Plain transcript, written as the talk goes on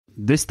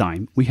This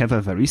time, we have a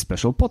very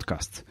special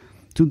podcast.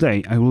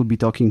 Today, I will be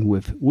talking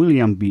with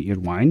William B.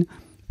 Irvine,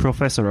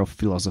 professor of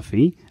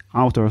philosophy,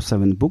 author of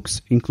 7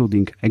 books,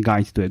 including A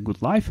Guide to a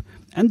Good Life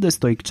and The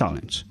Stoic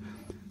Challenge.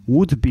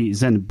 Would-be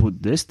Zen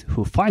Buddhist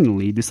who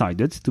finally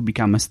decided to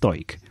become a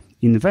Stoic,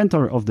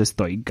 inventor of the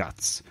Stoic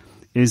gods.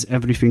 Is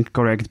everything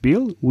correct,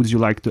 Bill? Would you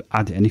like to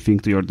add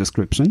anything to your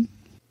description?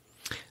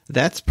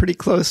 That's pretty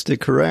close to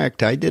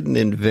correct. I didn't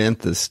invent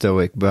the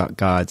Stoic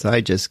gods. I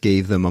just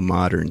gave them a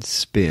modern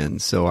spin.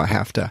 So I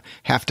have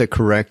to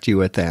correct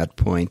you at that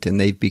point,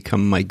 and they've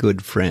become my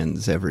good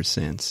friends ever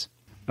since.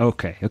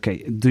 Okay.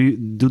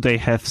 Do they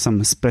have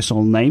some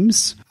special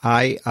names?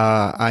 I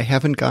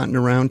haven't gotten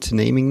around to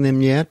naming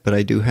them yet, but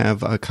I do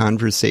have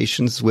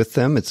conversations with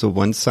them. It's a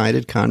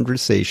one-sided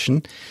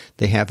conversation.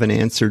 They haven't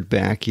answered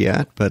back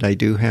yet, but I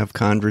do have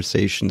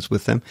conversations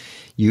with them.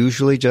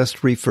 Usually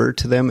just refer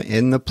to them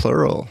in the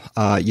plural.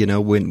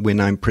 When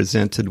I'm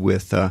presented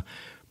with a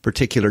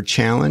particular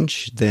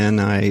challenge,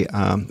 then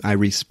I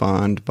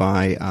respond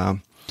by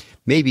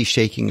maybe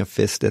shaking a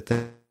fist at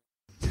them.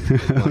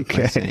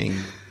 Okay. By saying,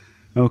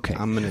 okay.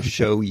 I'm going to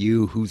show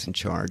you who's in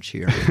charge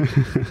here.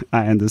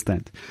 I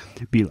understand.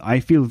 Bill, I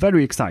feel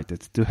very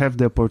excited to have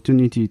the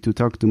opportunity to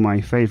talk to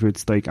my favorite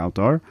Stoic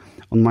author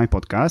on my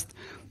podcast.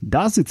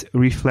 Does it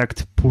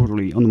reflect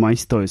poorly on my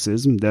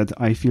Stoicism that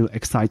I feel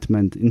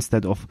excitement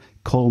instead of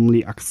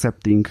calmly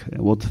accepting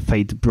what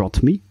fate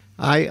brought me?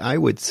 I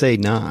would say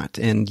not.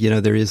 And,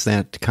 there is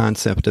that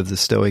concept of the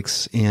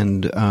Stoics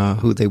and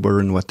who they were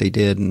and what they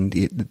did. And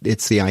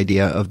it's the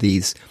idea of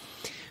these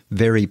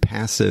very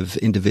passive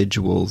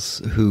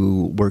individuals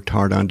who worked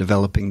hard on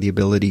developing the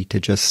ability to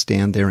just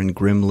stand there and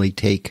grimly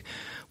take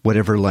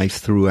whatever life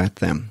threw at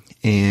them.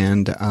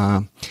 And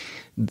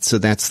so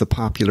that's the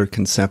popular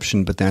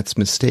conception, but that's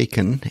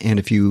mistaken. And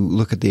if you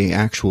look at the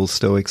actual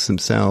Stoics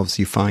themselves,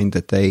 you find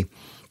that they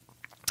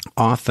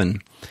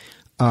often,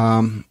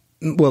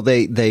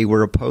 they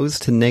were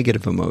opposed to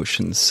negative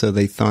emotions. So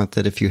they thought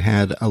that if you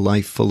had a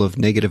life full of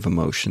negative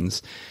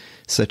emotions,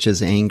 such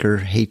as anger,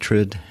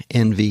 hatred,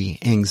 envy,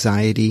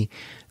 anxiety,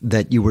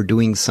 that you were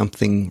doing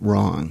something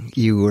wrong.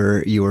 You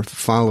were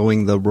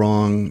following the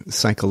wrong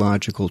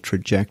psychological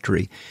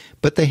trajectory.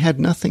 But they had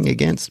nothing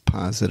against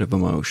positive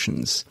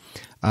emotions.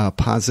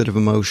 Positive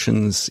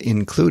emotions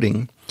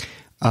including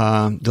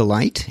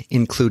delight,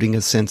 including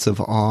a sense of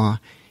awe,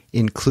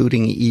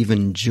 including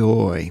even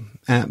joy.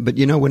 But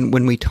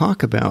when we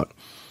talk about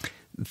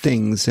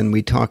things and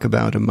we talk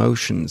about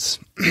emotions,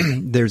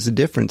 there's a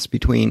difference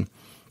between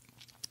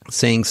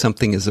saying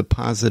something is a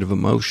positive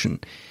emotion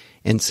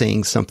and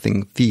saying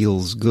something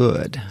feels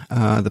good.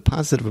 The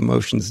positive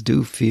emotions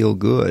do feel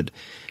good,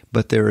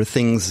 but there are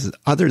things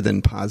other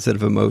than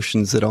positive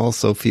emotions that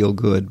also feel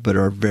good but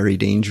are very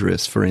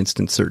dangerous. For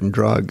instance, certain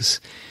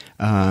drugs.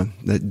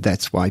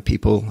 That's why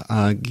people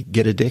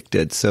get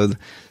addicted. So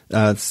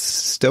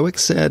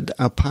Stoics said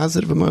a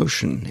positive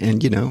emotion,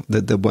 and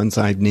the ones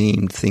I've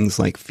named, things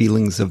like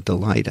feelings of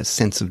delight, a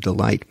sense of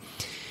delight,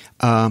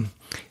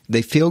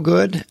 they feel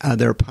good,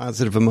 they're a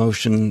positive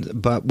emotion,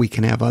 but we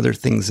can have other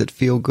things that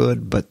feel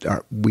good, but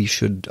we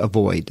should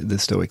avoid, the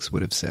Stoics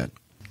would have said.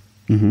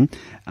 Mm-hmm.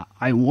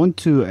 I want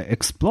to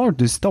explore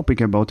this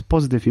topic about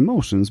positive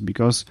emotions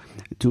because,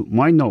 to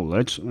my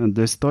knowledge,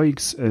 the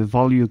Stoics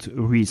valued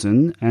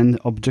reason and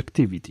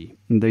objectivity.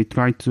 They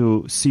tried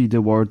to see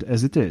the world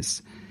as it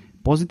is.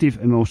 Positive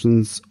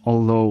emotions,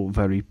 although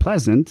very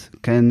pleasant,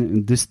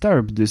 can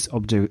disturb this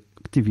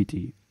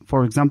objectivity.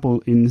 For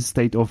example, in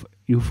state of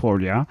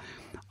euphoria,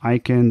 I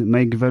can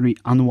make very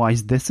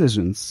unwise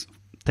decisions.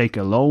 Take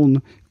a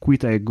loan,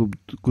 quit a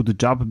good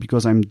job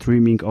because I'm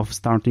dreaming of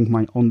starting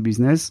my own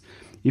business,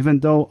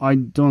 even though I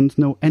don't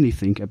know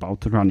anything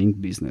about running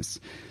business.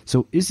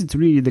 So is it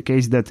really the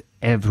case that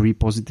every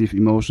positive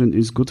emotion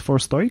is good for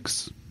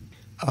Stoics?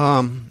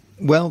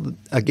 Well,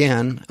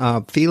 again,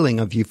 feeling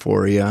of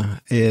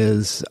euphoria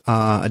is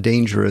a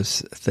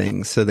dangerous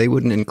thing. So they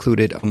wouldn't include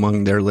it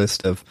among their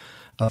list of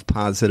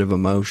positive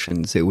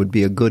emotions. It would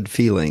be a good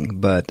feeling,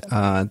 but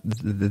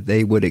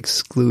they would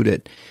exclude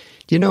it.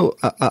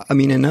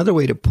 Another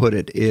way to put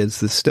it is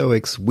the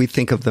Stoics, we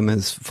think of them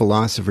as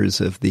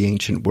philosophers of the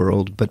ancient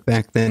world, but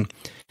back then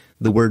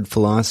the word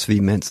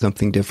philosophy meant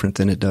something different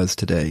than it does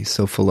today.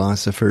 So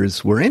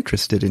philosophers were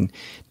interested in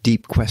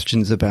deep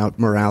questions about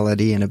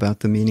morality and about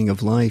the meaning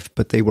of life,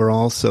 but they were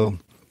also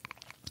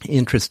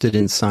interested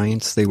in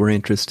science. They were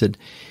interested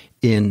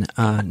in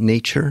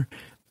nature.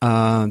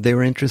 They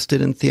were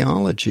interested in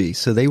theology.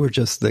 So they were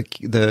just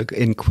the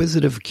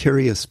inquisitive,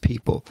 curious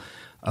people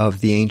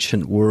of the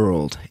ancient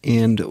world.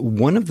 And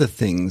one of the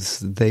things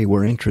they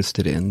were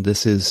interested in,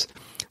 this is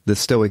the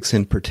Stoics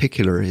in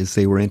particular, is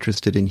they were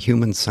interested in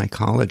human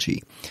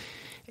psychology.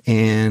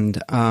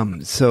 And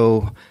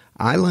so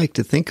I like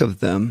to think of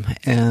them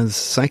as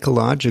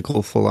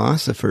psychological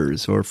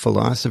philosophers, or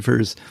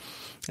philosophers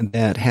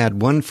that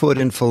had one foot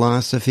in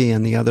philosophy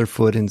and the other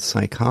foot in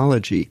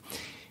psychology.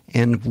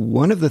 And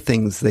one of the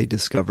things they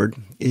discovered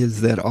is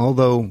that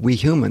although we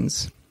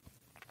humans,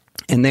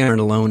 and they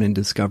aren't alone in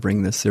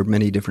discovering this, there are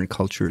many different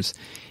cultures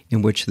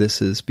in which this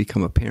has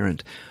become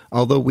apparent.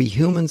 Although we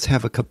humans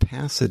have a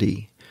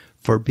capacity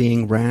for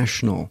being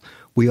rational,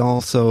 we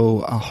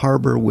also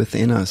harbor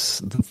within us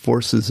the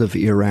forces of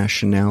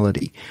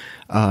irrationality,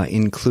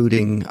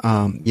 including,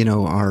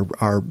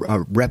 our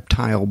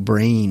reptile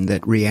brain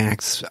that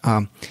reacts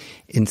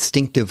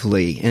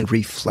instinctively and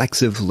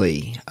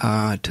reflexively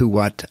to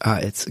what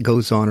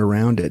goes on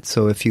around it.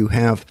 So if you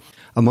have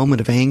a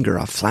moment of anger,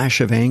 a flash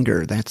of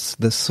anger, that's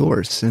the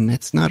source. And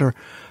it's not a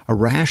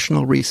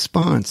rational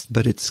response,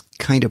 but it's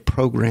kind of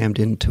programmed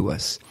into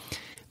us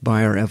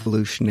by our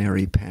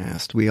evolutionary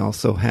past. We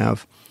also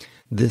have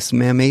this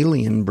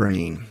mammalian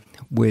brain,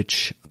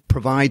 which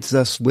provides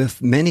us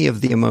with many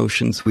of the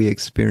emotions we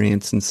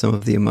experience, and some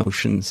of the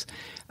emotions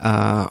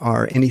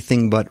are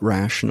anything but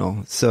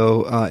rational.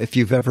 So if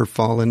you've ever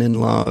fallen in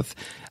love,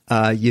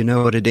 you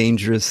know what a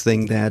dangerous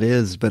thing that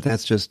is, but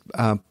that's just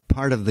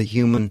part of the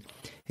human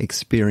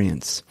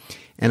experience.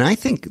 And I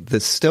think the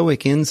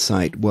Stoic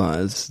insight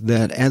was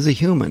that as a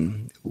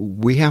human,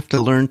 we have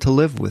to learn to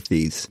live with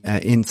these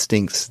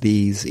instincts,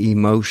 these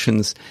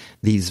emotions,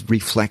 these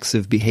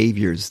reflexive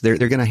behaviors. They're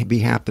going to be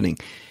happening.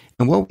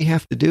 And what we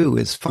have to do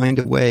is find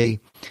a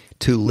way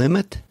to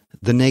limit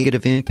the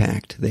negative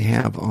impact they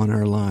have on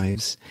our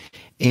lives.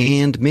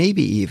 And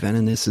maybe even,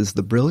 and this is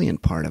the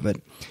brilliant part of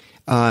it,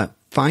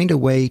 find a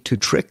way to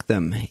trick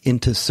them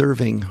into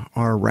serving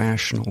our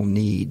rational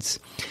needs.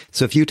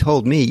 So if you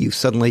told me you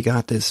suddenly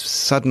got this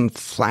sudden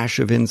flash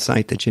of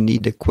insight that you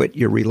need to quit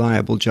your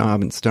reliable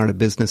job and start a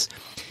business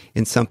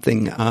in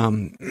something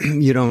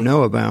you don't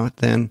know about,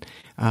 then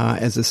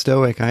as a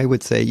Stoic, I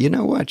would say, you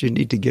know what, you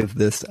need to give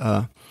this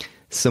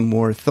some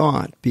more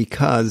thought,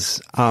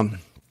 because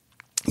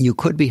you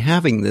could be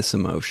having this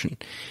emotion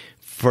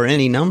for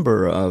any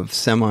number of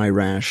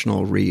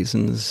semi-rational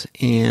reasons,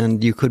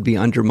 and you could be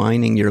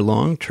undermining your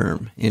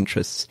long-term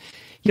interests.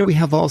 You know, we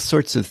have all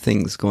sorts of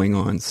things going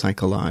on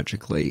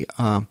psychologically.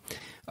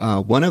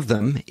 One of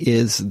them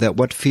is that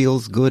what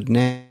feels good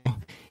now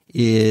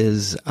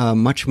is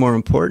much more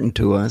important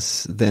to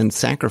us than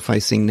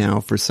sacrificing now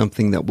for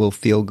something that will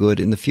feel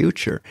good in the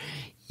future,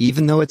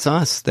 even though it's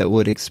us that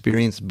would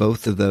experience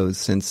both of those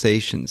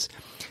sensations.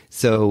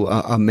 So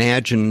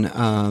imagine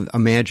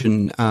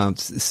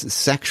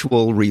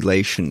sexual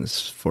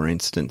relations, for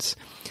instance.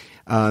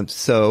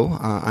 So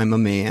I'm a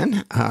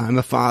man. I'm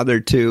a father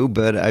too,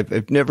 but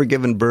I've never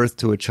given birth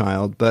to a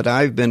child. But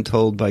I've been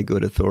told by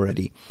good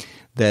authority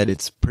that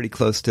it's pretty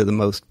close to the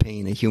most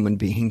pain a human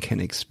being can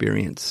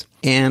experience.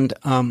 And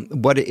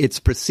what it's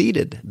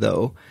preceded,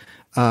 though,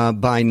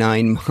 by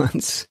 9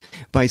 months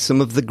by some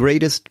of the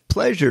greatest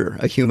pleasure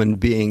a human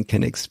being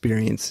can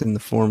experience in the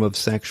form of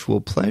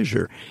sexual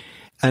pleasure.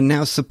 And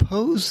now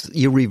suppose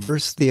you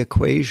reverse the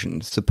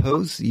equation.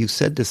 Suppose you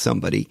said to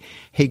somebody,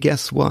 hey,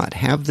 guess what?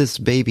 Have this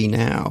baby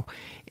now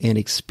and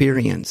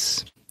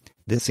experience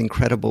this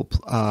incredible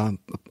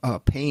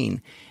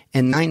pain.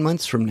 And 9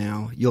 months from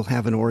now, you'll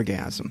have an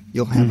orgasm.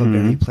 You'll have a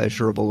very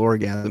pleasurable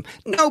orgasm.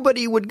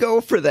 Nobody would go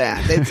for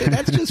that. They'd say,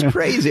 that's just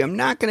crazy. I'm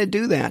not going to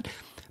do that.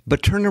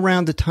 But turn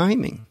around the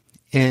timing.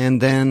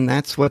 And then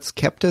that's what's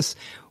kept us.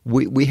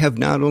 We have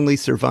not only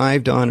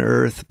survived on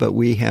Earth, but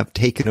we have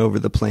taken over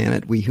the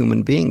planet, we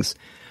human beings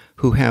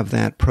who have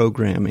that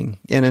programming.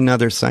 And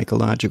another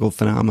psychological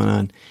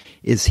phenomenon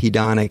is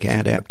hedonic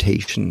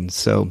adaptation.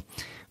 So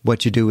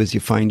what you do is you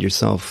find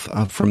yourself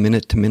from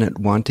minute to minute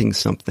wanting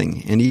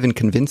something, and even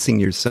convincing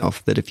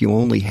yourself that if you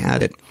only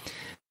had it,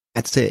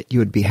 that's it, you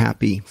would be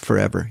happy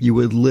forever. You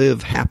would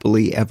live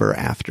happily ever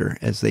after,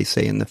 as they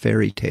say in the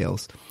fairy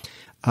tales.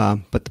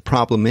 But the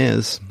problem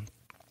is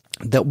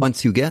that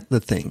once you get the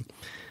thing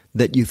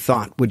that you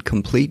thought would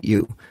complete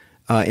you,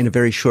 in a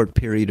very short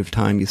period of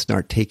time, you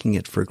start taking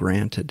it for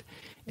granted.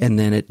 And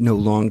then it no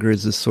longer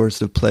is a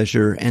source of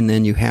pleasure. And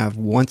then you have,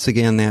 once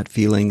again, that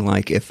feeling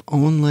like, if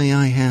only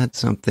I had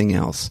something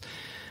else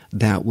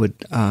that would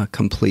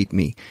complete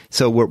me.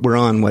 So we're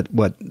on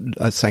what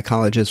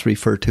psychologists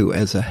refer to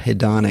as a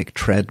hedonic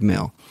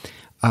treadmill.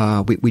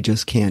 We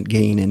just can't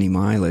gain any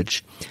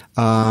mileage.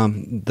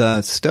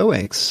 The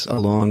Stoics,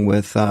 along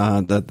with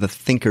the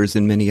thinkers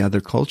in many other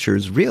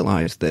cultures,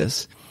 realized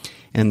this.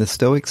 And the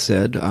Stoics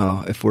said,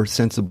 if we're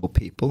sensible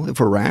people, if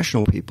we're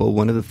rational people,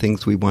 one of the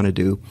things we want to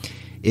do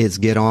is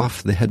get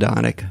off the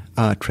hedonic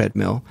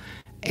treadmill.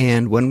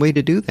 And one way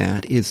to do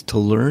that is to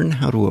learn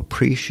how to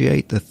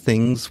appreciate the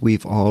things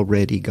we've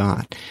already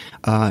got.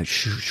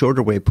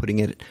 Shorter way of putting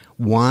it,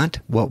 want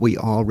what we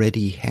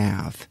already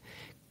have.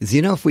 Because,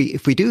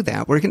 if we do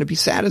that, we're going to be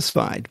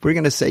satisfied. We're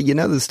going to say,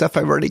 the stuff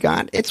I've already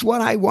got, it's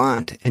what I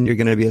want. And you're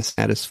going to be a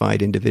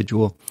satisfied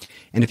individual.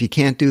 And if you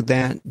can't do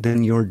that,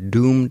 then you're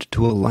doomed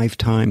to a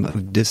lifetime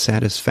of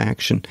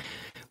dissatisfaction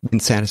when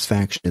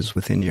satisfaction is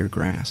within your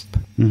grasp.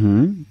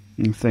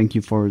 Thank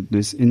you for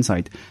this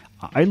insight.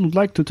 I would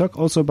like to talk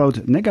also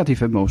about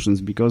negative emotions,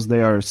 because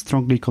they are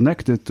strongly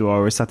connected to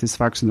our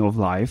satisfaction of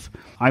life.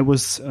 I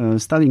was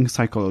studying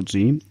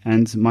psychology,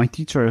 and my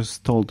teachers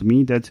told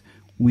me that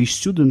we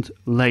shouldn't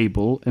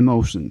label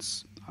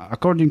emotions.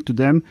 According to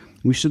them,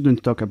 we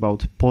shouldn't talk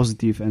about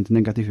positive and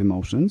negative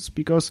emotions,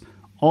 because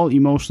all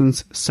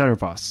emotions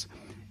serve us.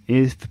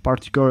 If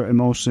particular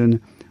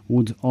emotion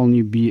would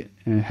only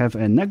have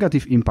a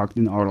negative impact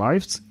in our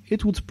lives,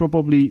 it would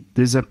probably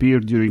disappear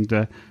during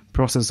the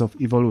process of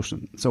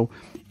evolution. So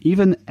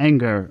even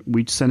anger,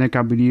 which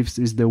Seneca believes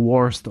is the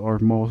worst or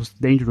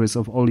most dangerous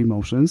of all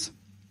emotions,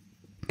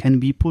 can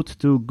be put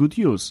to good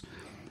use.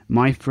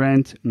 My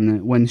friend,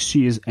 when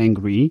she is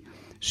angry,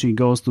 she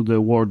goes to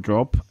the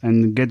wardrobe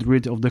and gets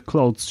rid of the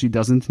clothes she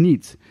doesn't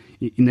need.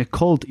 In a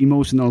cold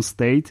emotional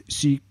state,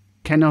 she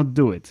cannot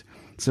do it.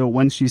 So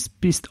when she's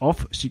pissed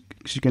off, she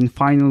can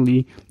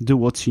finally do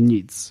what she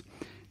needs.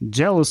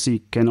 Jealousy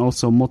can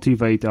also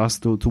motivate us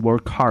to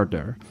work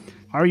harder.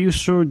 Are you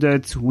sure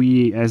that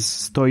we as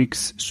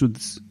Stoics should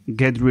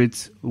get rid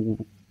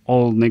of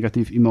all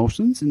negative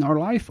emotions in our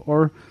life,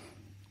 or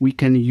we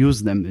can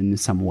use them in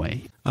some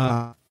way?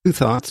 Two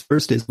thoughts.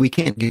 First is we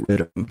can't get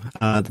rid of them.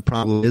 The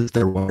problem is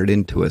they're wired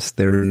into us.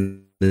 They're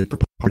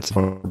the parts of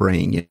our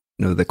brain,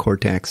 the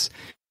cortex,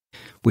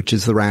 which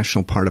is the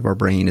rational part of our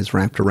brain, is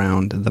wrapped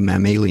around the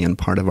mammalian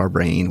part of our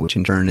brain, which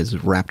in turn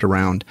is wrapped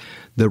around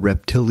the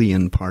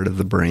reptilian part of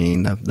the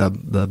brain,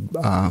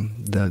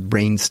 the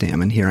brain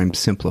stem. And here I'm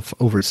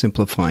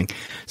oversimplifying.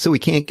 So we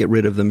can't get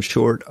rid of them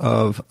short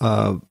of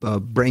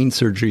brain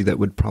surgery that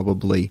would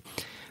probably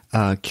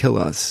kill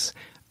us.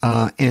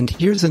 And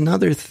here's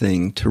another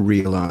thing to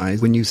realize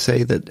when you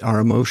say that our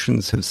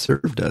emotions have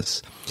served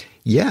us.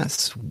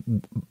 Yes,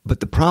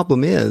 but the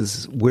problem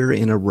is we're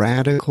in a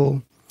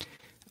radically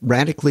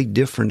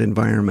different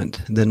environment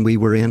than we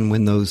were in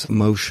when those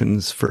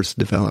emotions first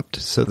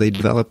developed. So they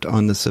developed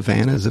on the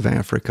savannas of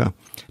Africa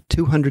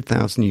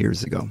 200,000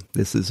 years ago.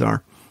 This is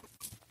our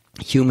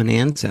human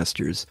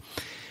ancestors.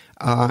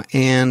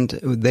 And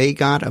they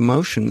got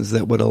emotions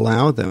that would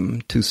allow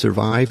them to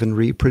survive and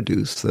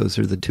reproduce. Those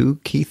are the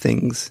two key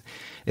things.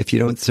 If you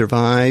don't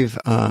survive,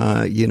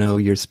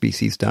 your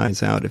species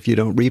dies out. If you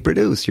don't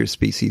reproduce, your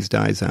species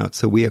dies out.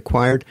 So we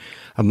acquired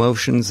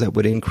emotions that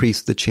would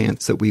increase the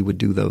chance that we would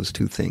do those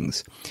two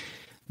things.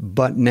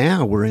 But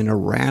now we're in a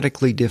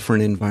radically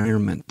different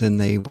environment than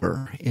they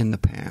were in the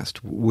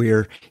past.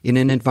 We're in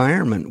an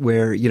environment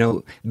where,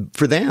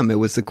 for them, it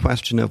was the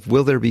question of,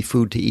 will there be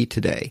food to eat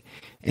today?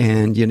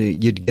 And,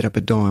 you'd get up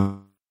at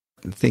dawn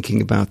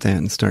thinking about that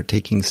and start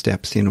taking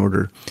steps in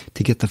order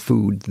to get the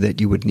food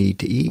that you would need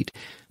to eat.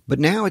 But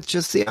now it's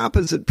just the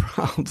opposite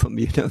problem.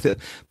 The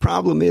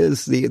problem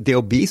is the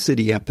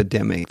obesity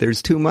epidemic.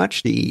 There's too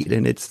much to eat,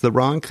 and it's the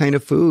wrong kind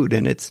of food,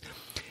 and it's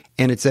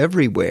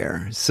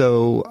everywhere.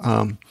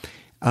 So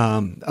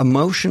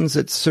emotions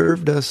that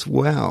served us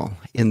well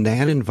in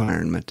that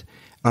environment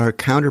are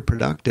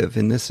counterproductive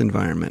in this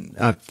environment.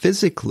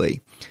 Physically,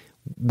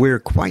 we're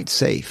quite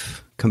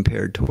safe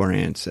compared to our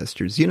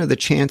ancestors. The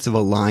chance of a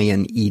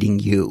lion eating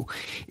you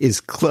is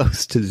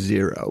close to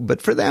zero.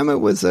 But for them,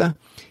 it was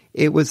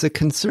a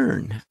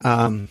concern.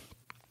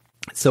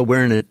 So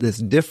we're in this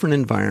different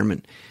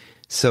environment.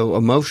 So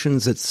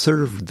emotions that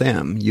served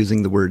them,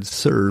 using the word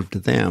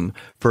served them,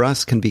 for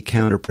us can be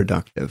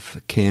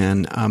counterproductive,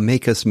 can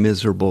make us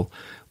miserable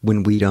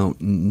when we don't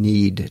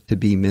need to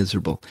be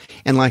miserable.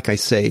 And like I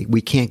say,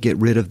 we can't get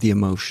rid of the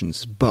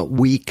emotions, but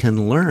we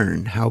can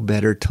learn how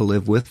better to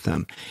live with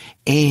them.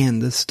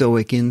 And the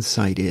Stoic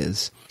insight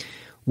is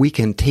we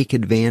can take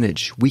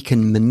advantage, we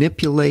can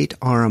manipulate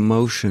our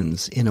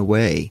emotions in a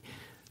way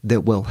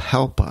that will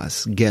help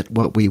us get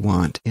what we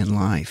want in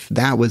life.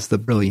 That was the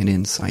brilliant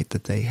insight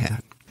that they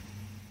had.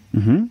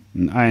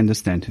 Mm-hmm. I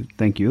understand.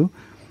 Thank you.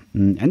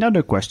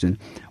 Another question.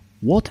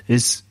 What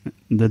is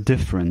the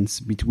difference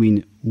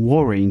between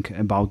worrying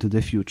about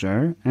the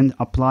future and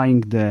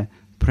applying the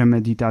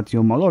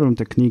premeditatio malorum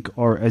technique,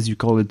 or as you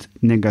call it,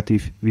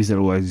 negative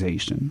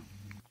visualization?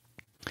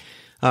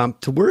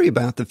 To worry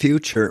about the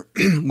future,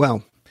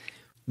 well,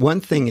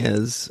 one thing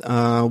is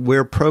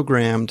we're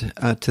programmed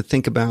to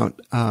think about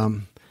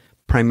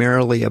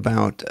primarily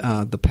about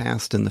the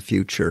past and the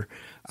future.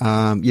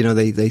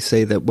 They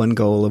say that one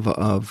goal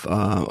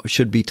of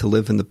should be to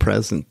live in the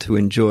present, to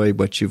enjoy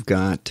what you've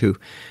got, to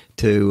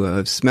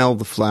smell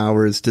the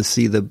flowers, to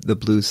see the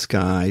blue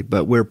sky.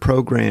 But we're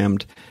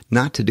programmed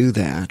not to do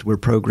that. We're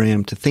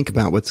programmed to think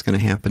about what's going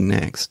to happen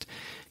next,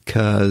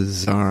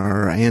 because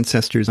our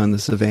ancestors on the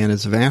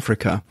savannas of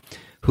Africa,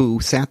 who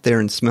sat there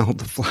and smelled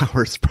the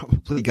flowers,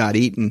 probably got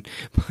eaten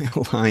by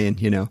a lion.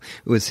 It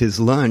was his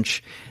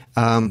lunch.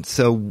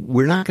 So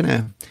we're not going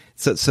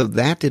to. So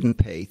that didn't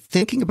pay.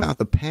 Thinking about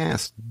the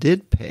past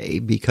did pay,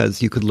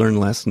 because you could learn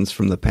lessons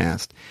from the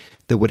past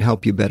that would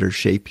help you better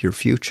shape your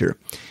future.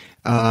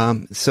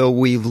 So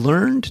we've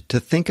learned to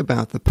think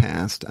about the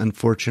past.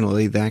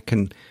 Unfortunately, that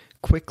can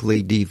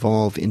quickly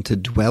devolve into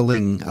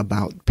dwelling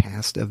about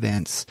past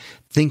events,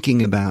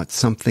 thinking about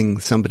something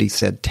somebody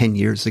said 10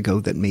 years ago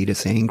that made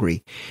us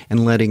angry,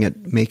 and letting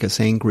it make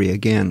us angry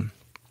again.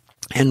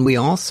 And we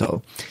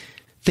also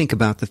think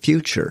about the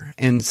future,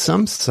 and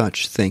some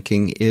such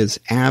thinking is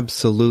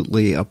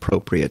absolutely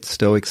appropriate.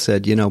 Stoics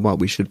said,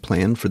 we should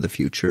plan for the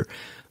future.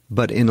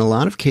 But in a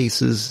lot of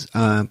cases,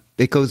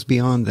 it goes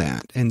beyond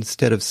that.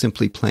 Instead of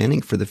simply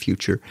planning for the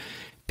future,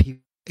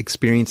 people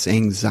experience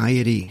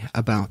anxiety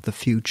about the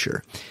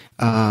future.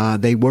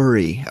 They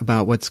worry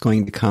about what's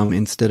going to come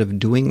instead of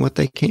doing what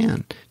they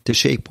can to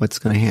shape what's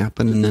going to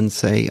happen, and then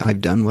say,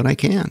 I've done what I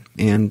can,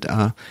 and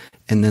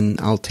then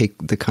I'll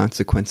take the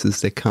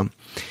consequences that come.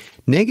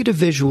 Negative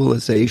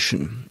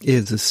visualization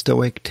is a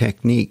Stoic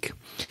technique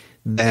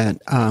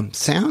that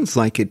sounds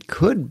like it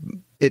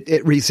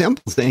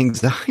resembles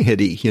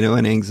anxiety,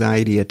 an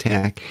anxiety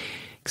attack,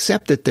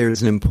 except that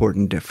there's an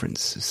important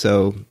difference.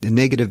 So the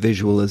negative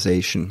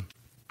visualization,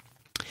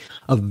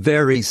 a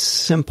very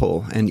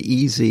simple and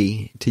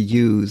easy to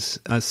use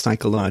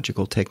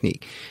psychological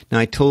technique. Now,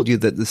 I told you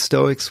that the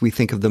Stoics, we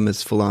think of them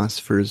as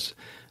philosophers,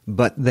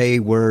 but they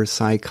were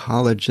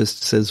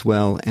psychologists as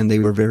well, and they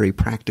were very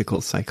practical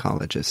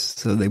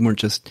psychologists. So they weren't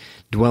just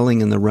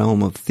dwelling in the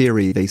realm of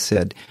theory. They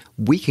said,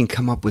 we can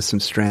come up with some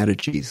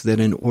strategies that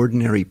an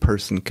ordinary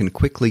person can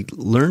quickly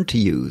learn to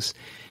use,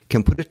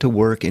 can put it to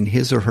work in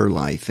his or her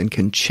life, and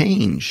can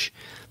change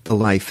the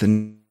life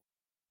in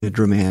a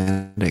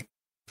dramatic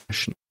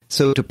fashion.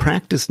 So to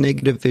practice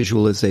negative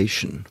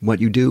visualization, what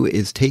you do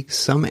is take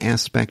some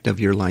aspect of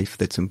your life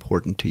that's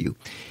important to you.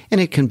 And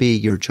it can be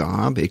your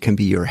job, it can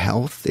be your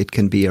health, it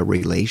can be a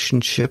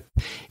relationship,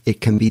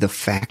 it can be the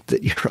fact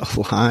that you're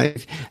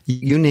alive,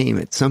 you name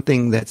it,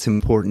 something that's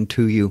important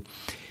to you.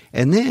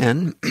 And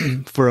then,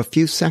 for a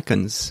few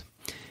seconds,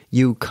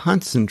 you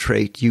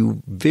concentrate,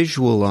 you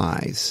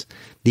visualize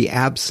the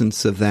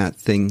absence of that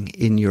thing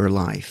in your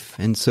life.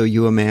 And so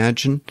you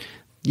imagine,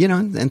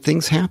 and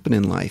things happen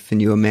in life, and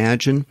you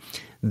imagine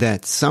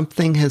that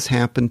something has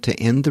happened to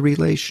end the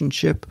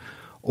relationship,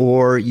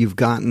 or you've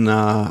gotten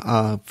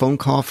a phone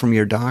call from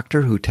your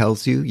doctor who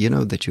tells you,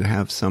 that you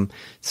have some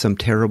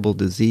terrible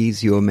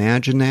disease. You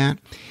imagine that,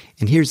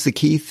 and here's the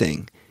key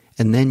thing,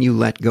 and then you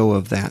let go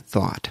of that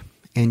thought,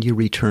 and you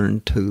return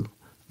to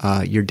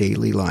your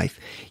daily life.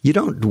 You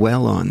don't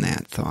dwell on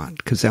that thought,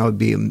 because that would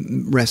be a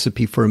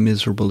recipe for a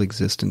miserable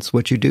existence.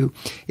 What you do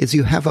is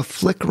you have a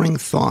flickering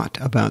thought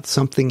about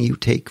something you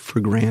take for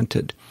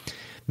granted,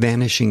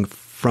 vanishing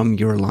from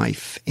your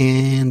life.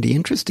 And the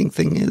interesting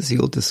thing is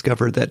you'll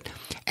discover that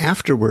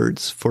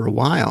afterwards, for a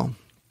while,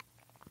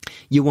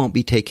 you won't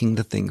be taking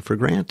the thing for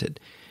granted.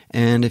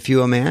 And if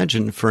you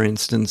imagine, for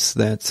instance,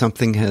 that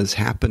something has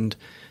happened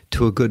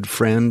to a good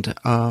friend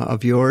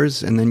of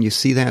yours, and then you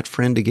see that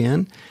friend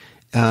again,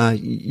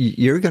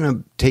 you're going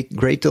to take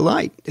great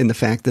delight in the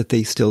fact that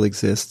they still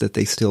exist, that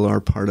they still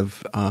are part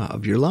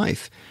of your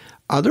life.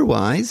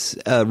 Otherwise,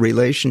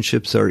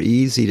 relationships are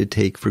easy to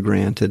take for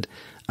granted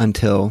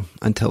until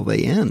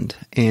they end,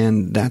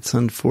 and that's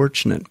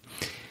unfortunate.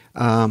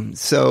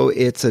 So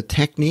it's a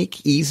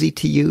technique, easy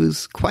to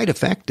use, quite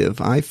effective,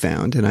 I've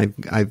found, and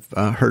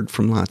I've heard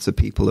from lots of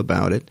people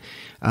about it.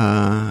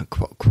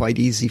 Quite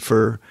easy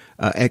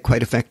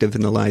quite effective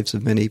in the lives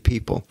of many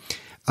people.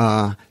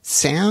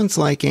 Sounds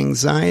like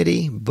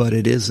anxiety, but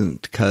it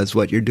isn't, because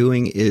what you're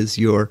doing is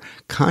you're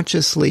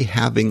consciously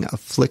having a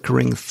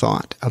flickering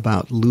thought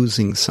about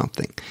losing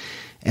something,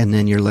 and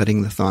then you're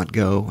letting the thought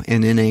go.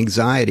 And in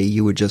anxiety,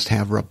 you would just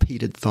have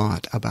repeated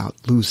thought about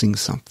losing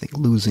something,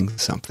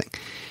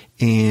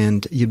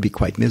 and you'd be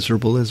quite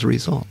miserable as a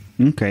result.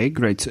 Okay,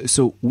 great.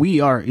 So we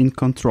are in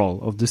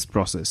control of this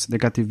process,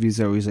 negative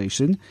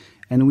visualization,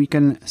 and we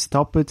can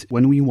stop it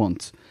when we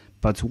want.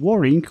 But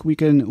worrying, we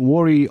can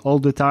worry all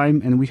the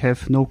time and we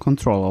have no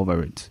control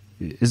over it.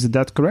 Is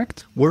that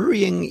correct?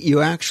 Worrying, you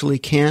actually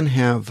can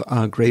have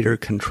greater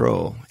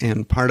control.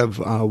 And part of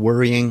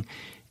worrying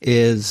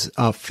is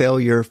a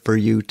failure for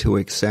you to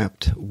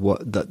accept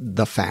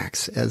the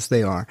facts as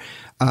they are.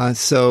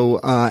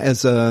 So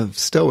as a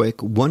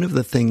Stoic, one of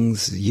the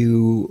things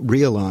you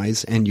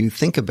realize and you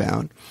think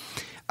about,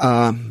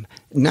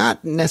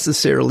 not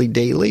necessarily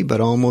daily,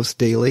 but almost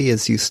daily,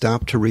 as you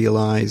stop to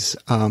realize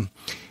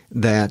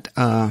that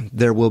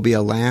there will be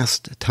a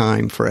last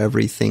time for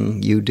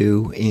everything you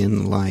do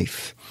in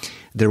life.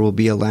 There will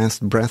be a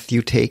last breath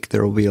you take.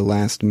 There will be a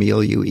last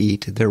meal you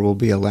eat. There will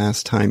be a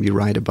last time you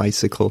ride a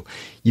bicycle.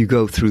 You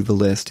go through the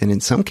list, and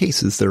in some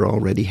cases there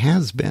already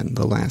has been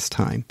the last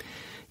time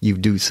you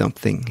do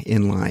something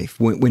in life.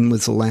 When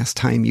was the last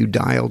time you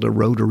dialed a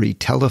rotary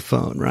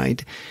telephone,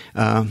 right?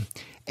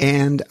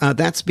 And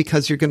that's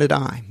because you're going to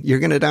die. You're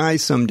going to die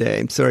someday.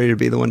 I'm sorry to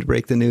be the one to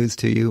break the news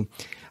to you.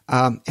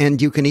 And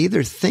you can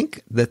either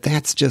think that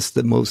that's just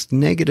the most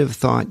negative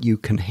thought you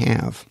can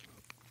have,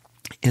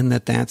 and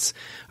that's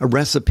a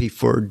recipe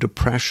for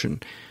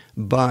depression.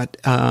 But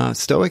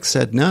Stoics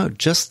said, no,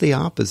 just the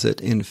opposite,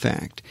 in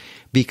fact.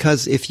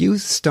 Because if you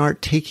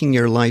start taking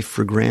your life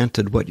for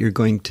granted, what you're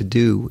going to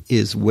do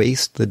is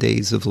waste the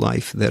days of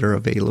life that are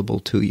available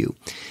to you.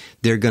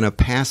 They're going to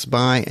pass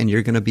by and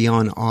you're going to be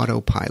on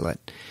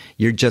autopilot.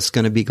 You're just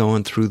going to be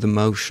going through the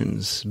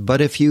motions.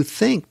 But if you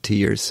think to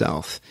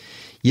yourself,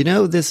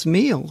 this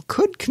meal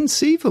could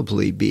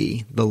conceivably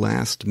be the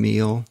last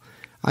meal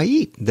I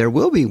eat. There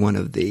will be one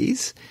of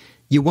these.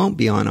 You won't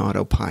be on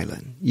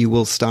autopilot. You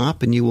will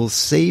stop and you will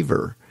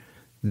savor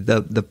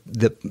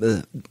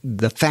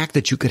the fact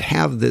that you could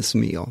have this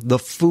meal, the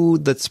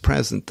food that's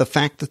present, the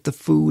fact that the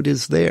food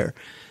is there.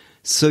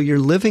 So you're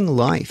living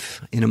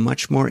life in a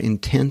much more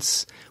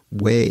intense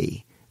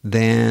way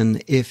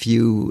than if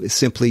you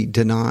simply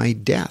deny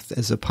death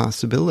as a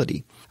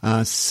possibility.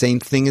 Same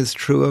thing is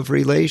true of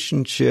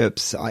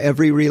relationships.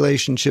 Every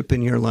relationship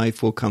in your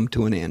life will come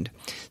to an end.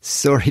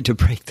 Sorry to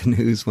break the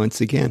news once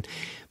again,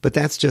 but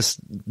that's just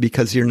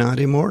because you're not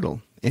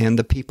immortal, and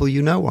the people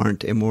you know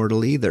aren't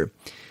immortal either.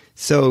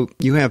 So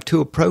you have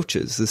two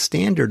approaches. The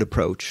standard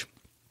approach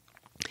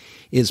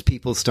is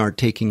people start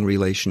taking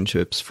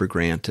relationships for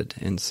granted.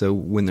 And so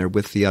when they're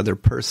with the other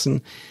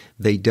person,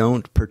 they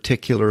don't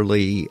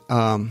particularly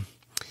pay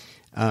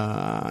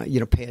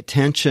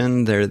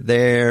attention. They're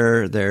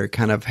there. They're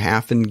kind of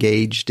half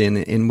engaged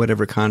in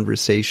whatever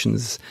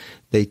conversations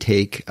they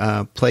take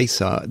place.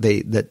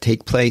 That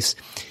take place.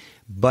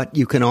 But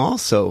you can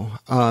also,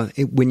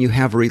 when you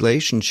have a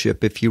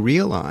relationship, if you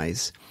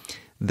realize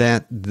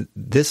that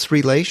this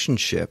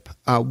relationship,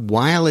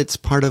 while it's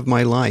part of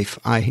my life,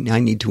 I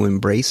need to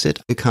embrace it.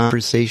 The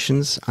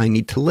conversations, I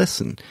need to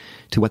listen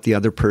to what the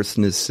other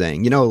person is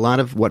saying. A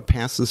lot of what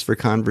passes for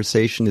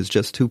conversation is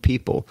just two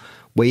people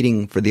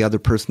waiting for the other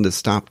person to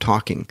stop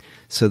talking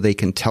so they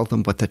can tell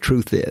them what the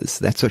truth is.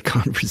 That's what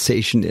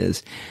conversation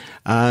is.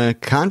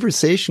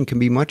 Conversation can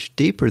be much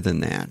deeper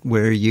than that,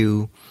 where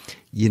you're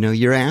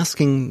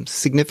asking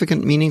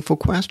significant, meaningful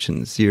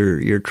questions.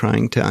 You're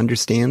trying to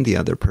understand the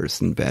other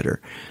person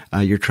better.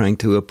 You're trying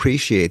to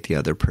appreciate the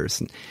other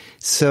person.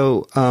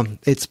 So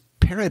it's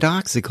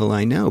paradoxical,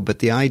 I know, but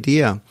the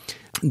idea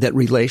that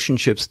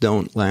relationships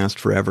don't last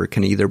forever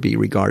can either be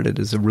regarded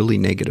as a really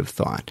negative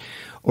thought,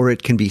 or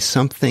it can be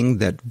something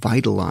that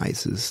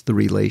vitalizes the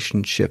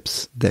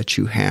relationships that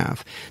you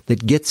have,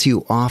 that gets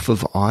you off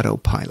of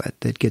autopilot,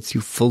 that gets you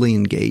fully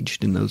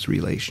engaged in those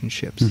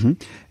relationships.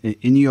 Mm-hmm.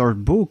 In your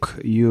book,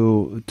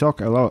 you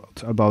talk a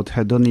lot about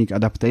hedonic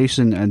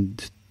adaptation,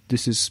 and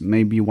this is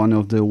maybe one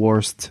of the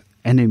worst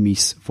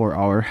enemies for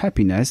our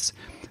happiness.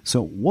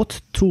 So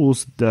what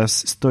tools does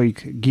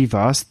Stoic give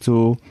us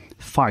to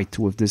fight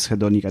with this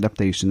hedonic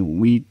adaptation?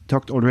 We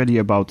talked already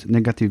about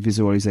negative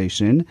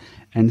visualization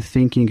and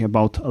thinking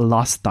about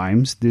last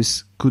times.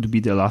 This could be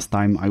the last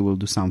time I will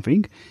do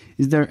something.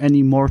 Is there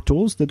any more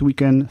tools that we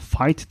can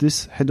fight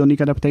this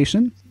hedonic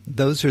adaptation?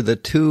 Those are the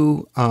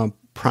two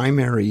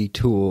primary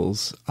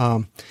tools.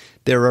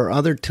 There are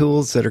other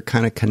tools that are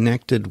kind of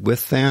connected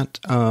with that.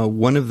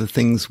 One of the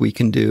things we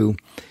can do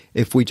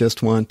if we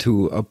just want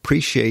to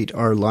appreciate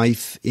our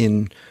life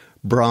in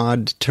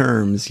broad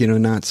terms,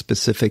 not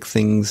specific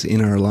things in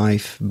our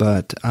life,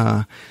 but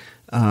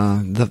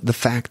the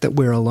fact that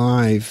we're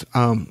alive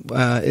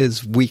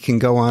is we can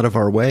go out of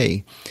our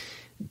way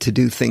to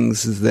do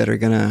things that are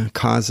going to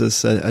cause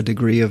us a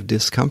degree of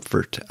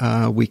discomfort.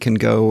 We can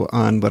go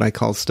on what I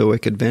call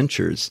Stoic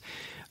adventures,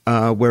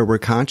 where we're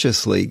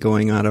consciously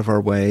going out of our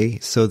way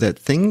so that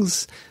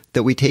things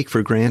that we take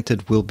for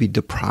granted will be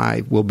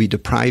deprived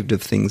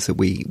of things that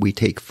we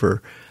take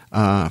for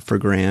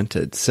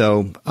granted.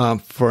 So,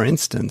 for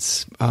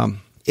instance,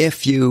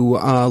 if you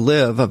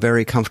live a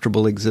very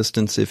comfortable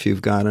existence, if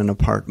you've got an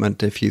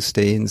apartment, if you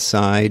stay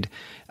inside,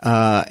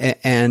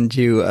 and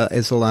you,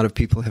 as a lot of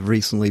people have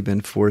recently been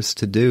forced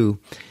to do,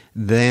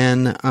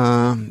 then,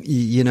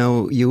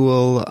 you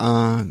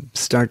will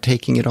start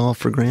taking it all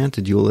for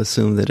granted. You will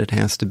assume that it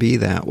has to be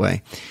that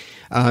way.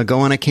 Go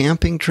on a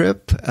camping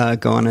trip, a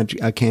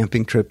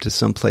camping trip to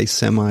someplace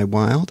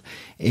semi-wild,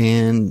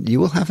 and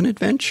you will have an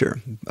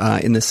adventure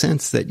in the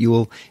sense that you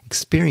will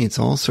experience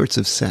all sorts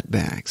of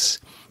setbacks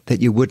that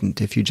you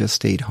wouldn't if you just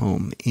stayed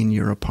home in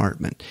your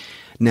apartment.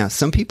 Now,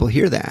 some people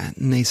hear that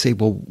and they say,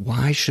 well,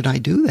 why should I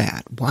do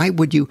that? Why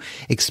would you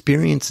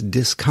experience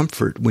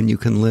discomfort when you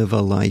can live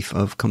a life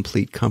of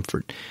complete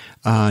comfort?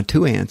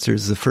 Two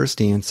answers. The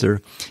first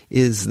answer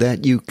is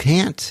that you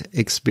can't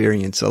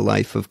experience a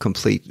life of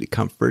complete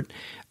comfort,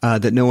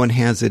 that no one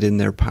has it in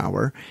their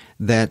power,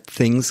 that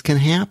things can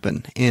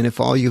happen. And if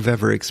all you've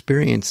ever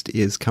experienced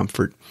is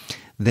comfort,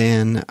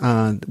 then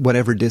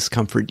whatever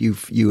discomfort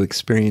you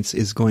experience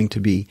is going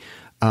to be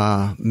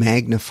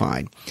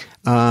magnified.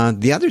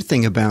 The other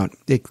thing about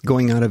it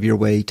going out of your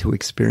way to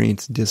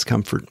experience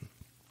discomfort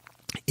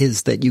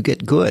is that you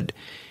get good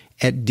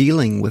at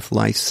dealing with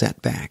life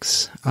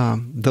setbacks.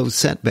 Those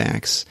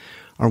setbacks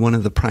are one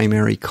of the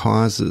primary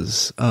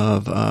causes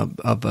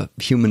of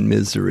human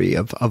misery,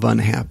 of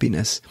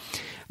unhappiness.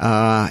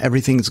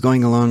 Everything's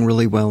going along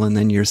really well, and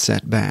then you're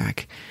set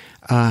back.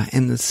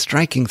 And the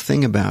striking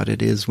thing about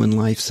it is when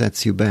life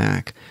sets you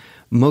back,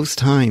 most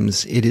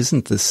times it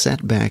isn't the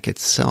setback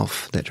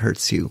itself that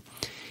hurts you.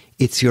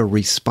 It's your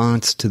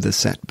response to the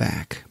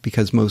setback,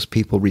 because most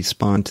people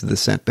respond to the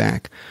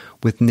setback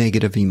with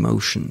negative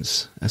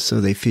emotions. So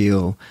they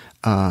feel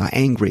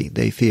angry,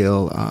 they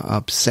feel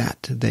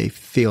upset, they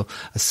feel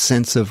a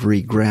sense of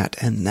regret,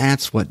 and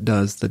that's what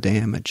does the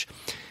damage.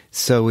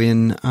 So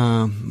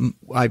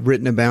I've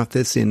written about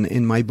this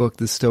in my book,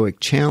 The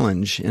Stoic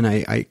Challenge, and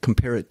I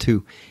compare it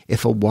to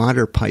if a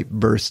water pipe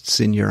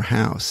bursts in your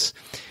house.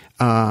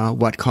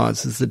 What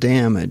causes the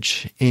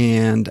damage?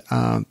 And,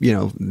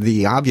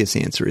 the obvious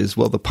answer is,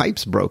 well, the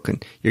pipe's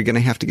broken. You're going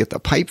to have to get the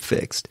pipe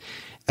fixed.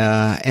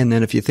 And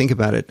then if you think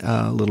about it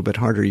a little bit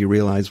harder, you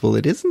realize, well,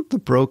 it isn't the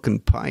broken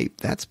pipe.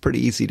 That's pretty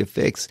easy to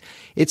fix.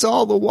 It's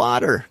all the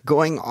water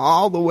going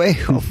all the way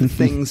over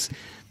things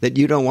that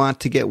you don't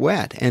want to get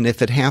wet. And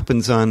if it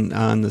happens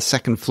on the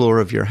second floor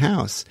of your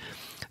house,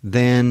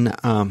 then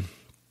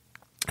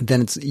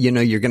it's,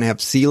 you're going to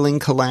have ceiling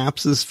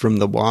collapses from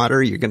the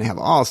water. You're going to have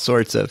all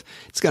sorts of,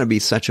 it's going to be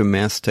such a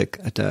mess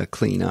to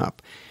clean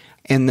up.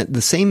 And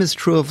the same is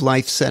true of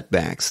life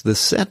setbacks. The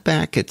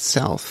setback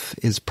itself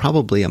is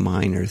probably a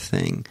minor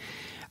thing.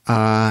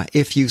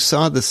 If you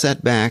saw the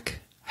setback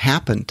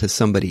happen to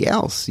somebody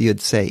else,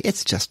 you'd say,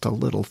 it's just a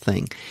little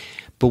thing.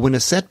 But when a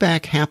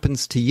setback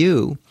happens to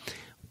you,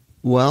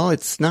 well,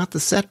 it's not the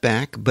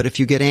setback, but if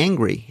you get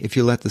angry, if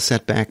you let the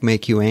setback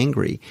make you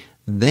angry,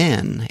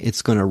 then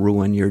it's going to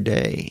ruin your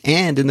day.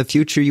 And in the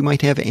future, you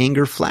might have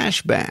anger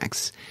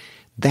flashbacks.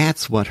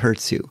 That's what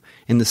hurts you.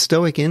 And the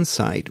Stoic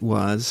insight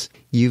was,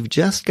 you've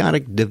just got to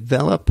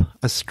develop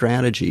a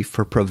strategy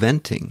for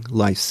preventing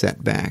life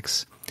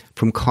setbacks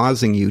from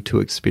causing you to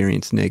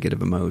experience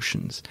negative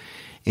emotions.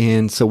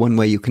 And so one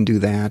way you can do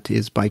that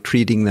is by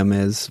treating them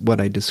as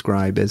what I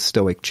describe as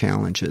Stoic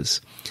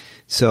challenges.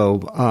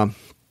 So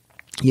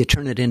you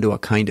turn it into a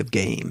kind of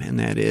game, and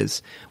that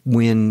is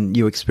when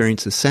you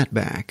experience a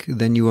setback,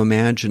 then you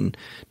imagine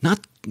not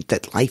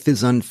that life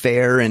is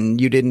unfair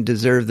and you didn't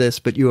deserve this,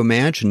 but you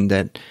imagine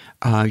that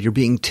you're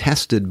being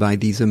tested by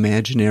these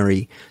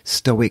imaginary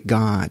Stoic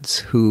gods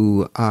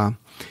who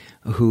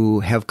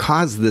have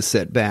caused the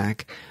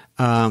setback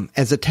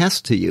as a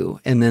test to you.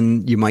 And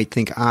then you might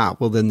think,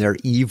 well, then they're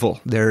evil.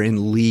 They're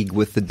in league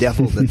with the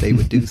devil that they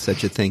would do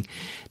such a thing.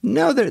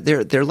 No,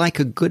 they're like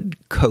a good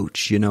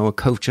coach, a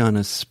coach on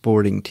a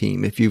sporting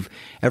team. If you've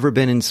ever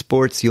been in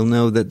sports, you'll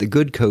know that the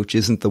good coach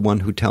isn't the one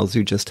who tells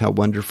you just how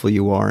wonderful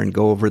you are and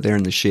go over there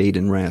in the shade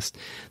and rest.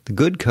 The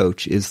good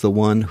coach is the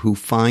one who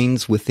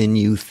finds within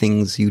you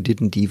things you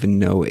didn't even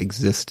know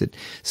existed,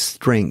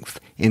 strength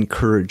and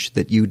courage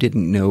that you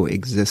didn't know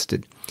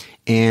existed.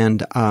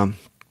 And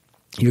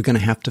you're going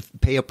to have to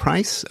pay a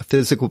price, a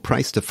physical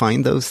price, to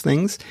find those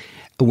things.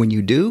 When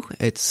you do,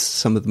 it's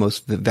some of the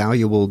most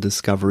valuable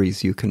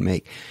discoveries you can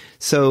make.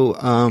 So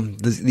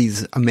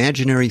these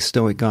imaginary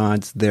Stoic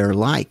gods, they're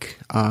like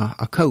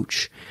a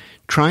coach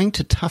trying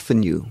to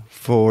toughen you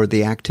for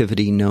the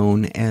activity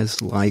known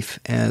as life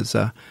as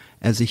a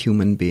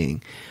human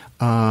being.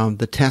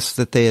 The tests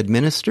that they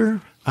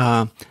administer,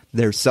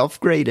 they're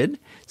self-graded.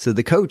 So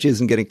the coach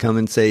isn't going to come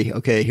and say,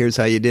 okay, here's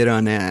how you did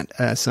on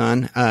that,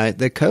 son.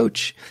 The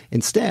coach,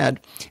 instead,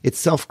 it's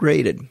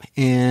self-graded.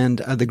 And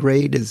the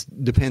grade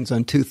depends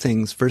on two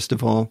things. First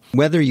of all,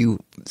 whether you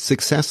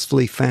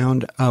successfully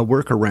found a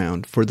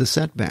workaround for the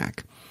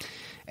setback.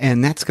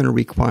 And that's going to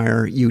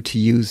require you to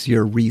use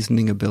your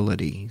reasoning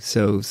ability.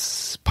 So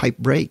pipe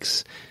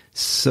breaks.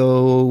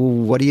 So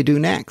what do you do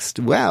next?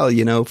 Well,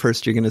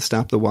 first you're going to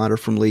stop the water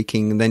from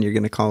leaking, and then you're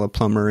going to call a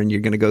plumber, and you're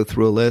going to go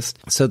through a list.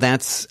 So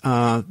that's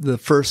the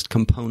first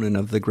component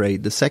of the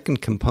grade. The second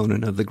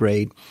component of the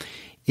grade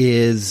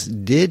is,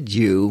 did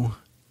you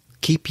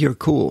keep your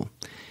cool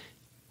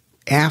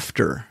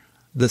after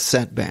the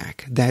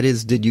setback? That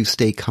is, did you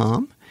stay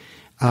calm?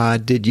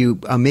 Did you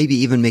maybe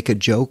even make a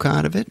joke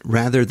out of it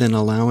rather than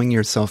allowing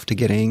yourself to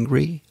get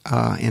angry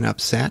and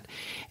upset?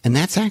 And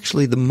that's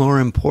actually the more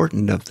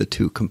important of the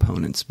two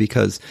components,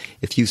 because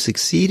if you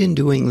succeed in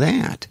doing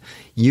that,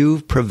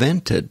 you've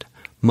prevented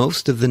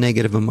most of the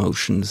negative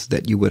emotions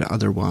that you would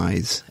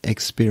otherwise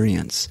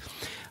experience.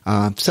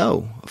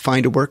 So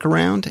find a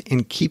workaround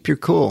and keep your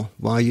cool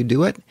while you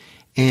do it.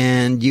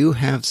 And you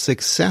have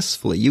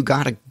you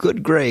got a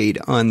good grade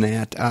on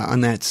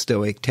that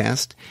Stoic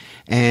test,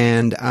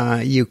 and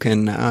you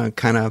can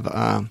kind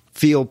of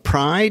feel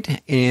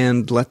pride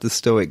and let the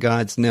Stoic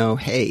gods know,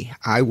 hey,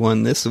 I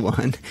won this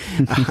one.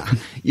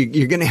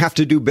 You're going to have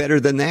to do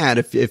better than that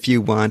if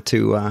you want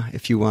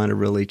to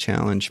really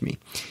challenge me.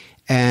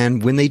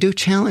 And when they do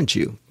challenge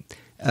you,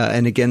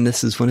 and again,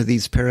 this is one of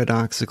these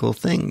paradoxical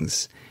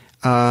things.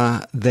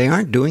 They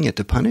aren't doing it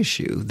to punish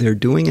you. They're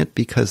doing it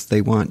because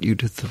they want you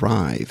to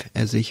thrive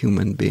as a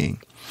human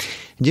being.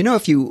 And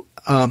if you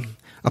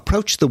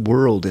approach the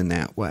world in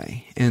that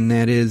way, and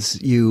that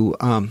is you,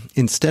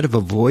 instead of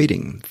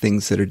avoiding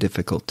things that are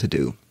difficult to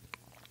do,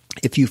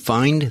 if you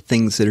find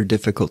things that are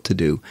difficult to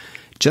do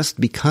just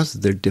because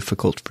they're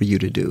difficult for you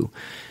to do,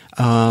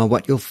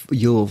 what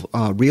you'll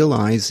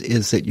realize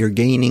is that you're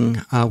gaining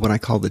what I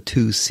call the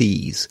 2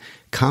 C's,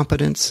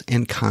 competence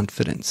and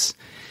confidence.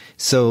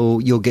 So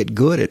you'll get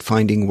good at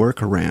finding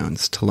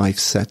workarounds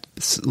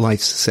to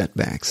life's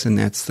setbacks, and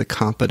that's the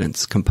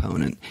competence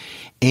component.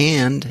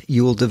 And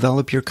you will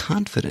develop your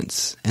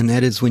confidence, and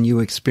that is when you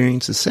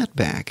experience a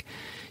setback,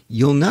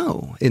 you'll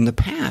know in the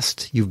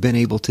past you've been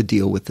able to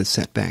deal with the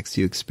setbacks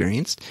you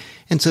experienced.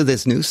 And so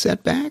this new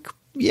setback,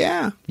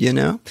 a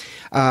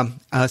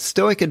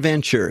Stoic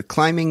adventure,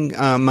 climbing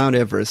Mount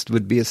Everest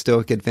would be a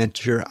Stoic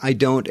adventure. I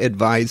don't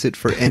advise it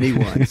for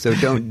anyone, so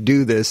don't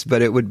do this,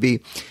 but it would be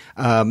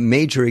a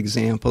major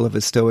example of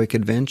a Stoic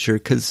adventure,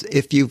 because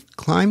if you've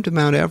climbed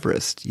Mount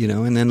Everest,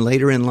 and then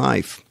later in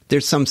life,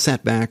 there's some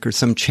setback or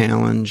some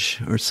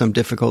challenge or some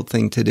difficult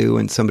thing to do,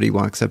 and somebody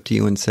walks up to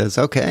you and says,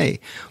 okay,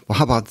 well,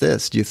 how about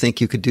this? Do you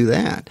think you could do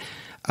that?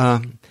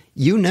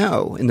 You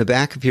know in the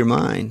back of your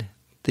mind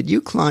that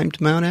you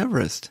climbed Mount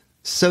Everest.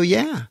 So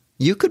yeah,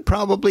 you could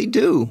probably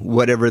do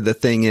whatever the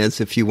thing is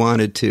if you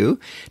wanted to.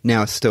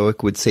 Now, a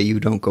Stoic would say you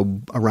don't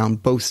go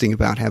around boasting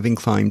about having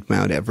climbed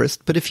Mount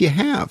Everest, but if you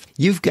have,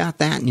 you've got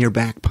that in your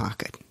back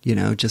pocket,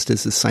 just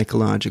as a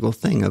psychological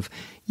thing of,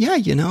 yeah,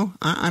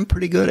 I'm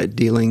pretty good at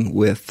dealing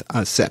with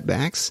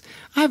setbacks.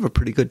 I have a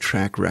pretty good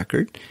track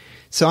record,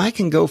 so I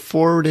can go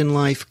forward in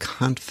life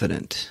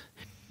confident.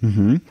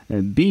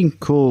 Being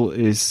cool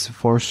is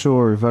for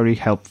sure very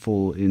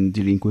helpful in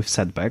dealing with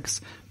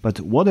setbacks. But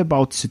what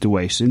about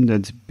situation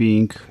that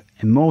being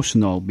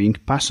emotional, being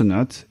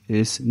passionate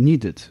is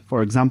needed?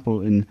 For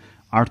example, in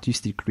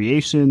artistic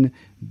creation,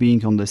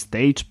 being on the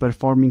stage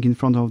performing in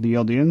front of the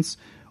audience,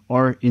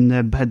 or in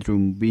the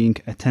bedroom being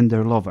a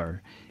tender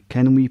lover.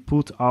 Can we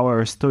put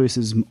our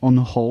stoicism on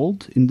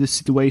hold in these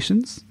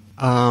situations?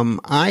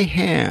 I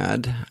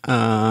had,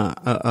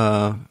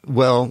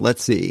 well,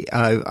 let's see.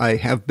 I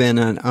have been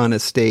on a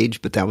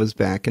stage, but that was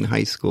back in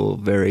high school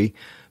very,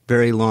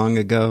 very long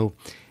ago.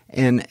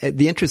 And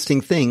the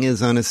interesting thing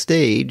is on a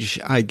stage,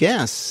 I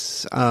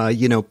guess,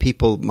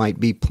 people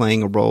might be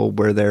playing a role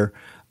where they're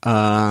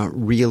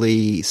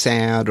really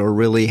sad or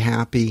really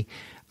happy.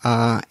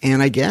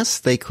 And I guess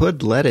they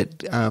could let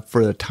it,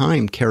 for a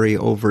time, carry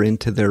over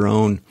into their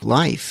own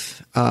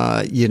life,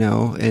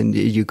 and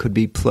you could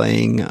be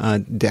playing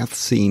death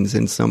scenes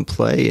in some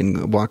play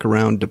and walk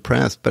around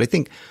depressed. But I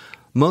think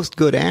most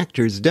good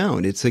actors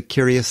don't. It's a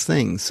curious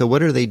thing. So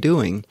what are they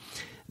doing?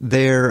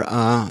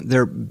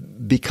 They're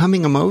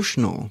becoming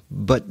emotional,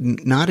 but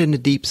not in a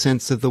deep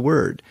sense of the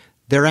word.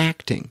 They're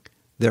acting.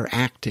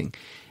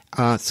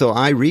 So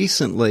I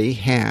recently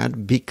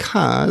had,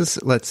 because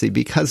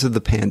of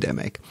the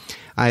pandemic,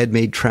 I had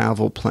made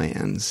travel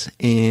plans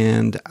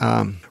and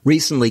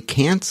recently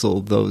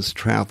canceled those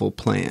travel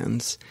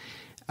plans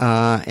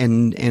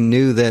and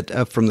knew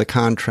that from the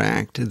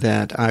contract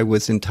that I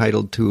was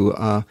entitled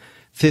to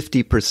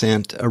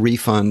 50% a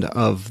refund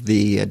of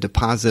the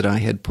deposit I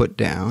had put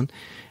down.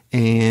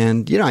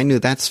 And, I knew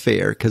that's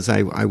fair because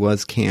I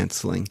was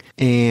canceling.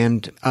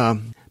 And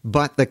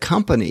but the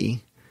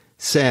company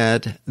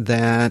said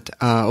that,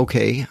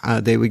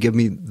 they would give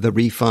me the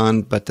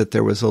refund, but that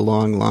there was a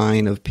long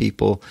line of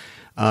people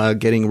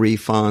getting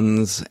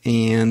refunds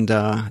and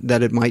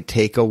that it might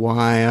take a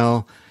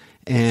while.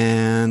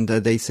 And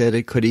they said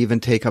it could even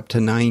take up to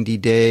 90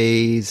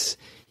 days.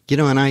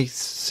 And I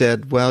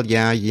said, well,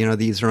 yeah,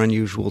 these are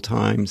unusual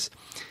times.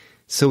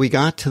 So we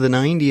got to the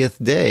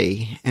 90th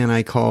day, and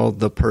I called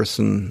the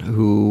person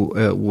who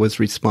was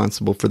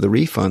responsible for the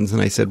refunds,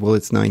 and I said, well,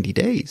 it's 90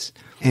 days.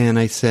 And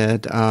I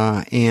said,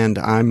 and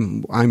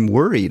I'm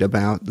worried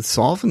about the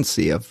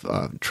solvency of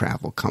a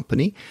travel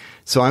company,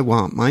 so I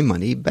want my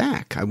money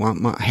back. I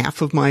want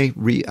half of my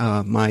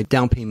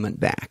down payment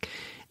back,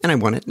 and I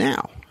want it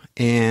now.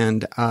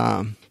 And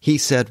he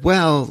said,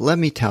 well, let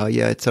me tell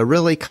you, it's a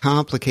really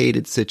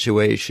complicated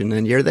situation,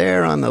 and you're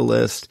there on the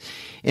list.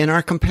 And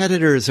our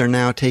competitors are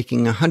now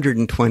taking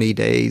 120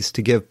 days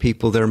to give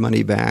people their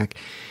money back.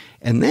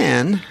 And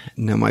then,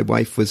 now my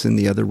wife was in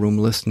the other room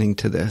listening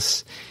to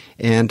this,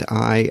 and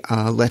I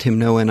let him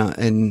know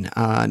in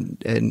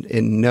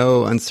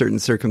no uncertain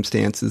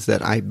circumstances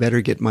that I better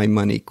get my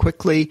money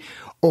quickly,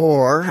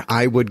 or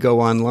I would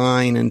go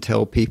online and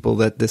tell people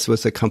that this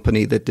was a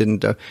company that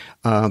didn't,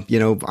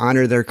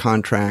 honor their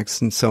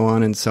contracts and so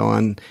on and so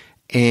on.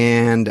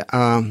 And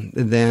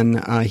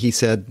then he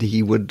said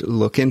he would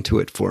look into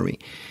it for me.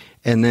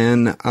 And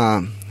then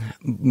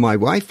my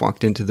wife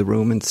walked into the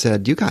room and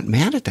said, "You got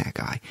mad at that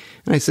guy?"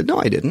 And I said, "No,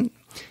 I didn't."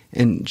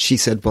 And she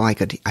said, "Well, I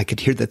could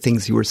hear the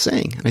things you were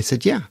saying." And I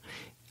said, "Yeah,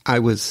 I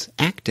was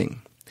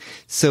acting."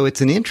 So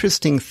it's an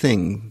interesting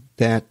thing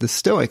that the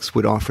Stoics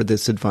would offer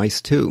this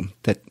advice too,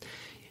 that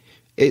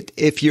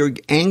if you're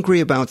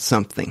angry about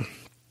something,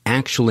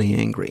 actually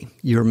angry,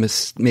 you're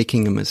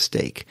making a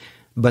mistake.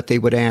 But they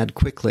would add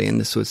quickly, and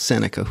this was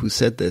Seneca who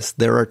said this,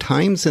 there are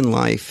times in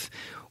life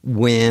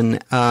when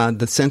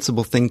the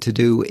sensible thing to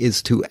do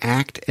is to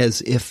act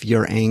as if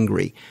you're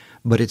angry,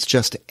 but it's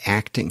just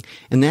acting.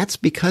 And that's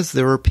because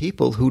there are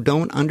people who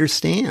don't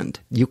understand.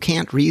 You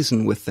can't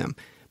reason with them,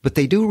 but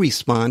they do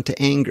respond to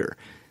anger.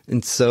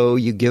 And so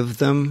you give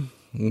them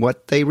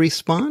what they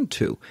respond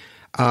to.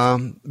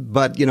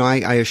 But,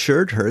 I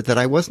assured her that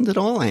I wasn't at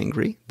all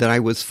angry, that I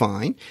was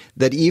fine,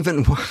 that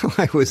even while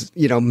I was,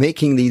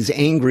 making these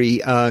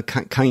angry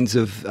kinds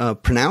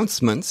of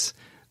pronouncements,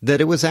 that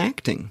it was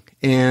acting.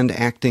 And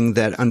acting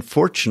that,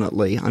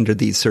 unfortunately, under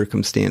these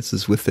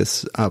circumstances with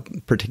this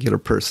particular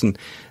person,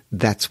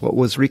 that's what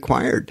was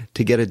required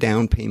to get a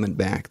down payment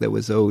back that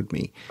was owed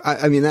me.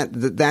 I mean,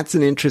 that's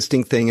an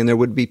interesting thing. And there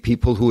would be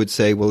people who would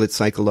say, well, it's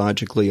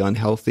psychologically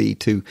unhealthy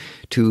to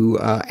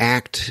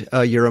act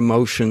your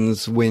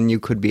emotions when you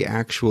could be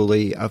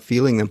actually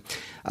feeling them.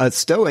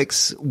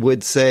 Stoics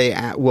would say,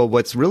 well,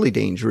 what's really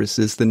dangerous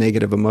is the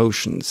negative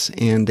emotions,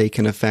 and they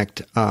can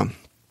affect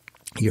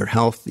your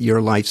health, your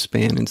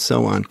lifespan, and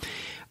so on.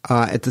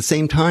 At the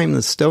same time,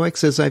 the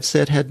Stoics, as I've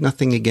said, had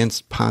nothing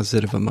against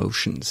positive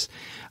emotions.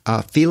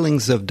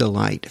 Feelings of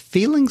delight,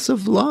 feelings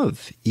of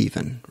love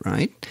even,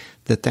 right?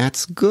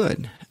 That's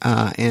good.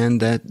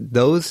 And that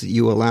those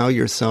you allow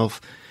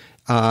yourself,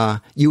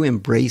 you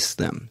embrace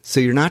them. So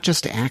you're not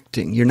just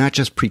acting, you're not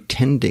just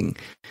pretending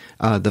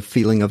the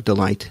feeling of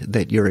delight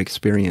that you're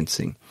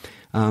experiencing.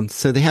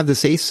 So they have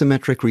this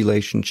asymmetric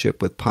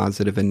relationship with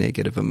positive and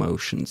negative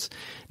emotions.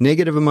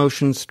 Negative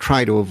emotions,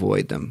 try to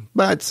avoid them,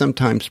 but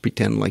sometimes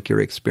pretend like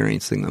you're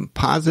experiencing them.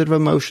 Positive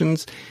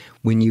emotions,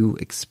 when you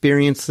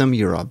experience them,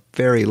 you're a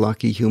very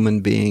lucky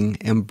human being.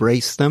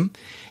 Embrace them.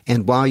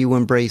 And while you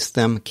embrace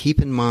them,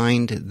 keep in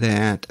mind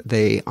that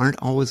they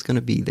aren't always going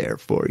to be there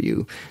for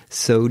you.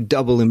 So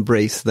double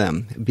embrace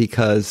them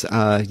because,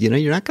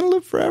 you're not going to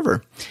live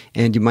forever.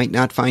 And you might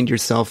not find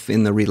yourself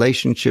in the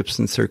relationships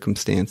and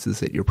circumstances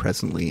that you're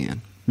presently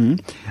in.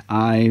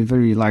 I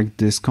very like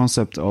this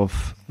concept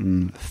of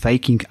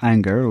faking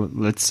anger,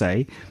 let's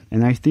say,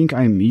 and I think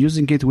I'm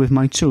using it with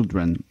my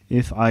children.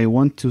 If I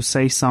want to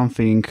say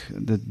something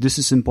that this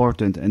is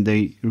important and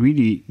they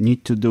really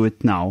need to do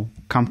it now,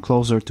 come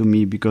closer to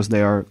me because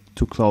they are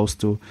too close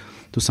to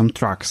some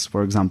trucks,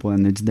 for example,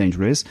 and it's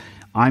dangerous,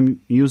 I'm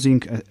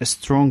using a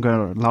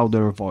stronger,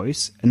 louder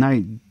voice, and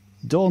I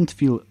don't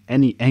feel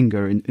any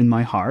anger in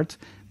my heart,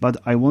 but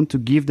I want to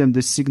give them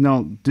the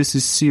signal, this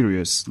is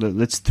serious.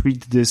 Let's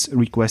treat this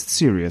request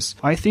serious.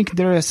 I think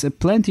there is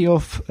plenty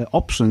of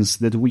options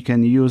that we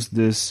can use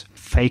this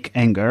fake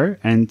anger,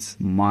 and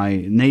my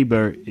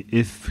neighbor,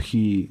 if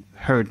he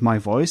heard my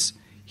voice,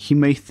 he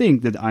may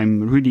think that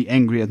I'm really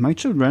angry at my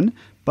children,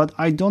 but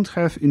I don't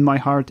have in my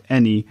heart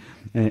any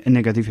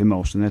negative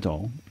emotion at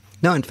all.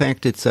 No, in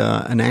fact, it's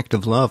an act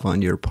of love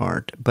on your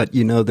part, but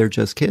they're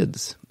just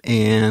kids.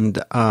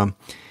 And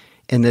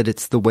that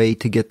it's the way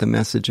to get the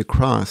message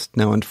across.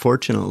 Now,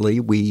 unfortunately,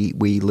 we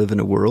live in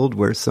a world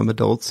where some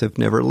adults have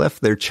never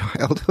left their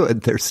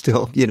childhood. They're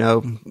still,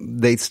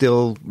 they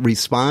still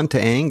respond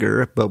to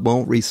anger, but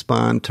won't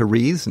respond to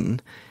reason.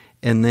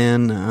 And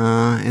then,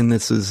 and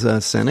this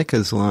is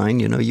Seneca's line,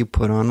 you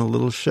put on a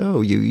little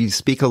show. You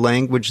speak a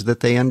language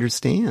that they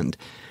understand.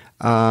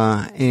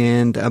 But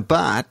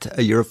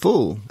you're a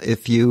fool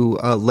if you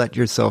let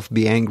yourself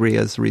be angry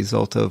as a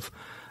result of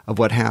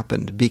what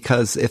happened.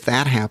 Because if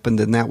that happened,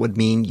 then that would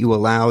mean you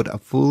allowed a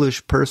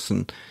foolish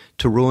person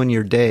to ruin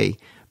your day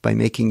by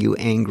making you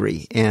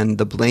angry. And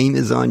the blame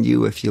is on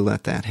you if you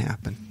let that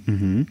happen.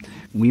 Mm-hmm.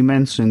 We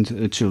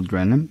mentioned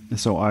children,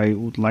 so I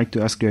would like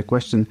to ask you a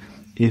question.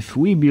 If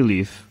we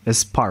believe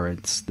as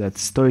parents that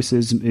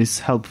Stoicism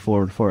is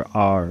helpful for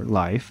our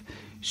life,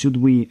 should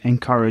we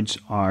encourage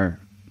our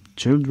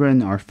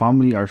children, our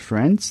family, our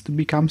friends to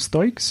become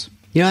Stoics?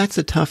 Yeah, that's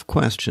a tough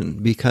question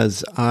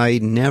because I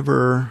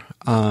never,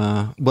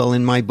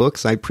 in my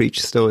books I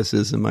preach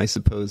Stoicism, I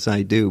suppose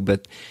I do,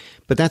 but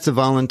that's a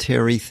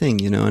voluntary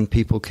thing, and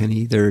people can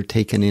either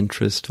take an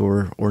interest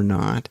or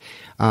not.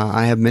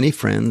 I have many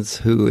friends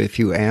who, if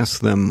you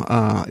ask them,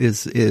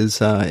 is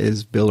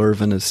Bill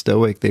Irvine a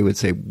Stoic, they would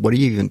say, what are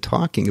you even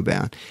talking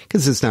about?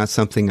 Because it's not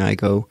something I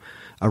go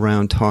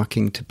around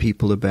talking to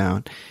people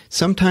about.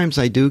 Sometimes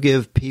I do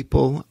give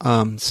people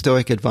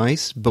Stoic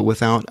advice, but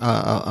without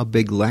a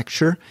big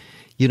lecture.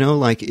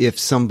 Like if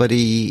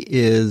somebody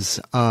feels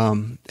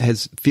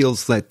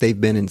that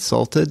they've been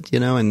insulted,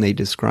 and they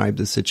describe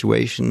the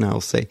situation, I'll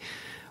say,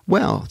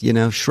 well,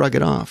 shrug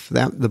it off.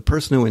 The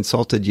person who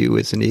insulted you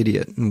is an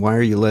idiot, and why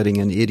are you letting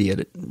an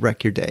idiot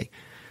wreck your day?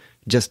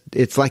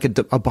 It's like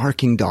a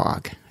barking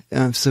dog.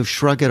 So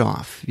shrug it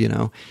off,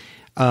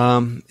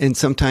 and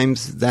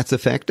sometimes that's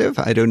effective.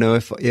 I don't know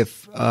if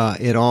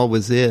it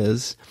always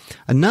is.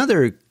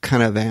 Another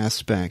kind of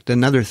aspect,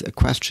 another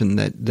question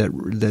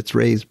that's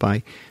raised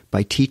by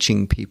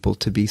teaching people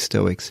to be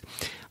Stoics.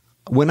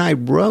 When I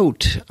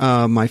wrote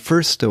my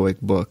first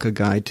Stoic book, A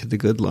Guide to the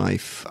Good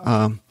Life,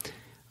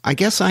 I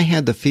guess I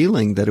had the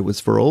feeling that it was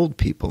for old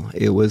people.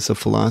 It was a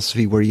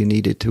philosophy where you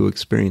needed to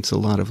experience a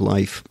lot of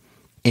life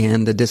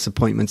and the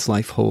disappointments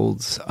life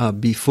holds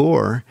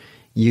before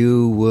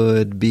you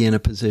would be in a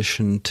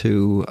position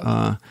to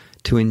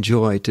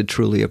enjoy, to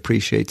truly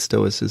appreciate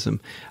Stoicism.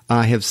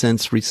 I have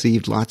since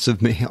received lots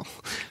of mail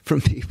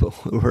from people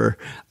who are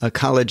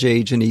college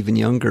age and even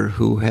younger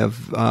who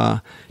have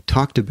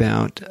talked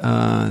about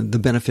the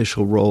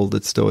beneficial role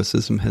that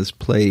Stoicism has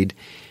played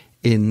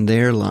in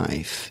their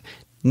life.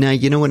 Now,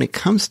 when it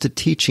comes to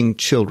teaching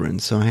children,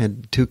 so I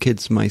had 2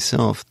 kids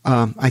myself,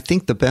 I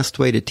think the best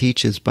way to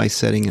teach is by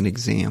setting an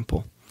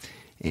example.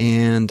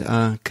 And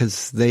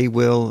because they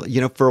will,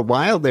 for a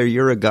while there,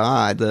 you're a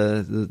god,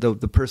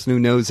 the person who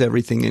knows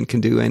everything and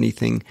can do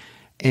anything,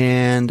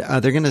 and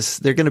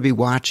they're gonna be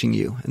watching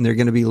you, and they're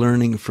gonna be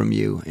learning from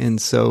you, and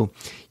so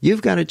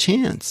you've got a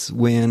chance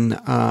when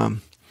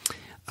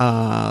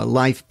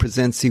life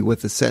presents you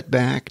with a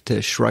setback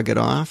to shrug it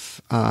off.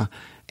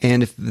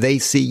 And if they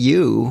see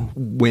you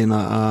when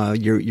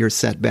your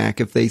setback,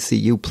 if they see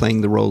you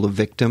playing the role of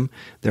victim,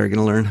 they're going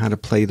to learn how to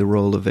play the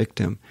role of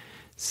victim.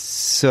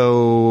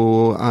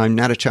 So I'm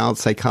not a child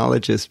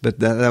psychologist, but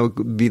that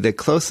would be the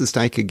closest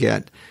I could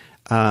get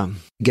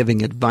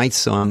giving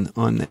advice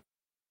on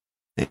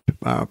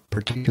that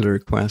particular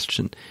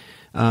question.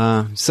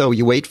 So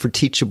you wait for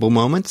teachable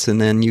moments, and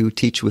then you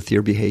teach with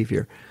your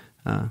behavior.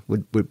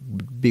 Would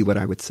be what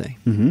I would say.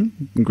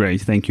 Mm-hmm.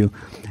 Great, thank you.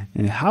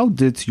 How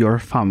did your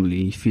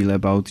family feel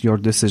about your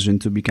decision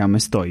to become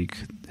a Stoic?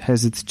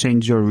 Has it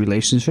changed your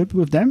relationship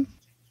with them?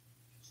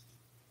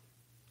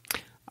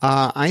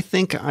 I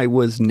think I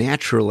was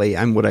naturally,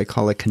 I'm what I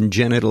call a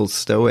congenital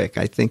Stoic.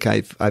 I think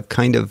I've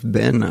kind of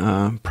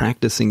been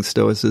practicing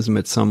Stoicism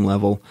at some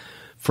level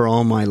for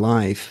all my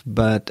life,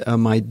 but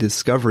my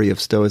discovery of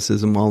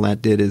Stoicism, all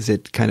that did is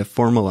it kind of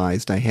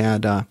formalized. I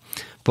had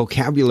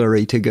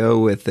vocabulary to go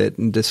with it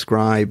and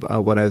describe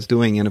what I was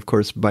doing, and of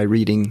course by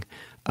reading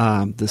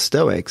the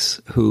Stoics,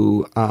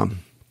 who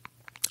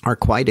are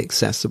quite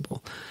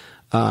accessible.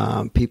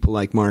 People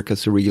like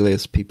Marcus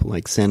Aurelius, people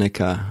like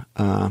Seneca,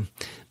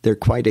 they're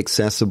quite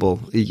accessible,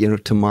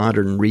 to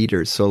modern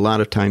readers. So a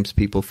lot of times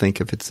people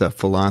think if it's a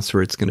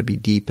philosopher, it's going to be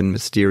deep and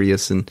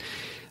mysterious, and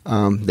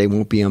they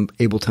won't be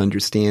able to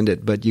understand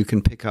it. But you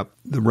can pick up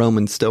the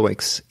Roman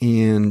Stoics,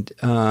 and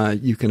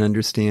you can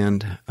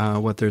understand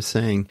what they're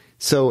saying.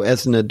 So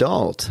as an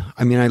adult,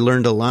 I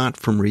learned a lot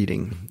from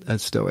reading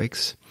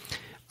Stoics,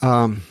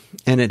 and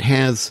it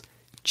has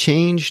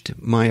changed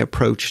my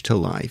approach to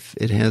life.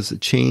 It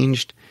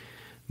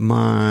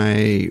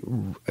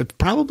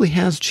probably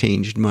has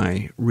changed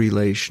my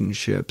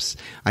relationships.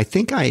 I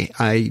think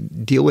I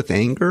deal with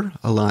anger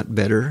a lot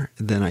better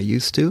than I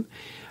used to.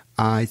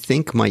 I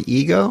think my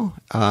ego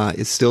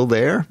is still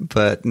there,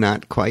 but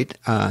not quite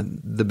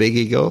the big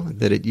ego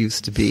that it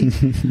used to be.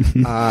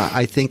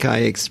 I think I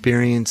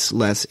experience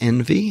less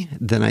envy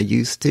than I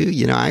used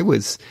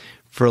to.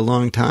 For a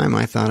long time,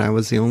 I thought I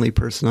was the only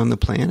person on the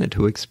planet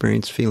who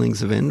experienced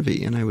feelings of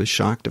envy, and I was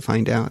shocked to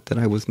find out that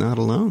I was not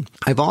alone.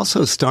 I've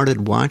also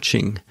started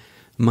watching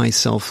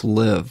myself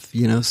live,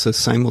 so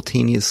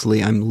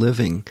simultaneously I'm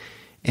living,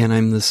 and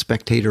I'm the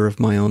spectator of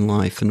my own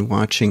life and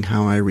watching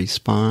how I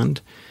respond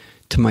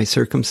to my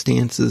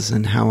circumstances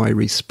and how I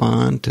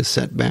respond to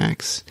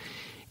setbacks.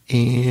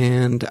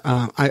 And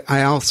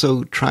I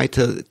also try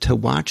to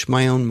watch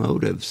my own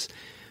motives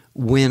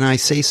when I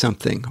say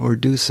something or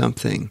do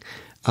something.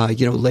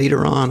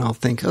 Later on, I'll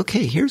think,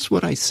 okay, here's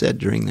what I said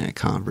during that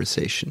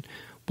conversation.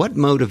 What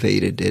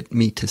motivated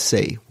me to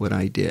say what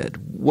I did?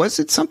 Was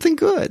it something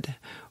good?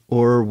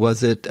 Or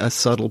was it a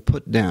subtle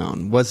put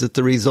down? Was it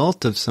the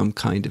result of some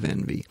kind of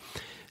envy?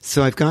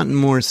 So I've gotten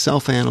more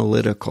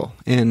self-analytical.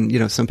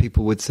 And, some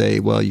people would say,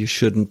 well, you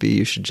shouldn't be.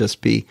 You should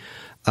just be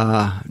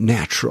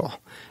natural.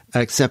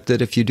 Except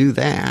that if you do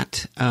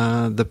that,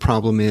 the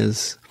problem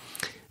is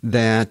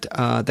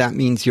that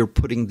means you're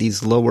putting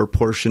these lower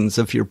portions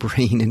of your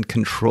brain in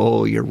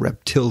control, your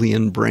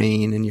reptilian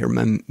brain and your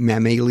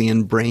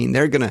mammalian brain.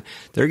 They're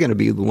gonna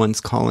be the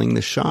ones calling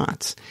the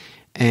shots.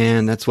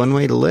 And that's one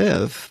way to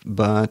live,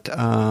 but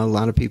a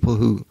lot of people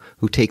who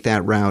take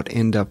that route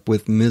end up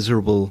with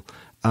miserable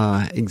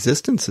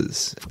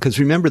existences. Because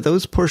remember,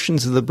 those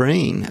portions of the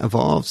brain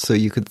evolved so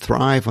you could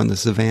thrive on the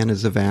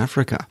savannas of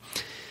Africa.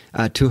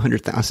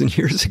 200,000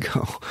 years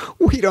ago.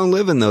 We don't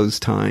live in those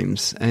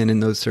times and in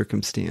those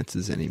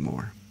circumstances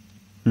anymore.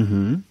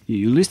 Mm-hmm.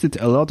 You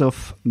listed a lot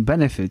of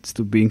benefits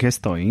to being a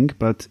Stoic,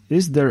 but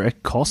is there a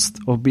cost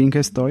of being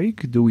a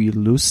Stoic? Do we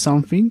lose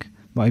something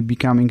by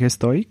becoming a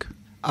Stoic?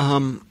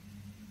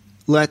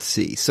 Let's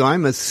see. So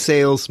I'm a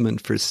salesman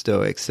for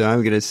Stoics, so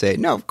I'm going to say,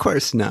 no, of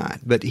course not.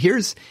 But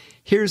here's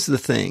the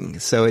thing.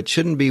 So it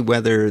shouldn't be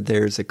whether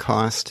there's a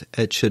cost.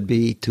 It should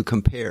be to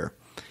compare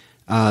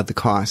the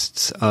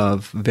costs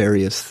of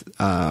various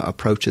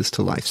approaches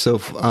to life. So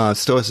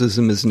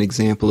Stoicism is an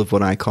example of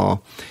what I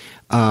call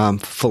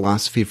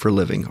philosophy for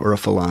living, or a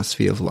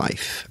philosophy of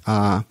life.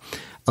 A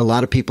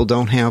lot of people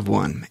don't have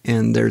one,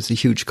 and there's a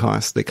huge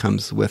cost that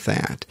comes with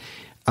that.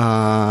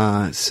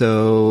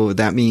 So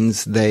that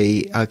means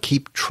they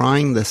keep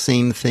trying the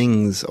same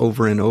things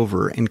over and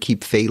over and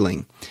keep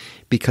failing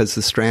because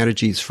the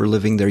strategies for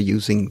living they're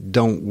using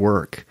don't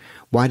work.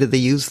 Why do they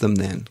use them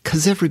then?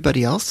 Because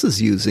everybody else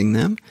is using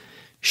them.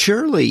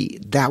 Surely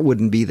that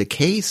wouldn't be the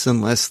case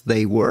unless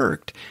they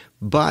worked.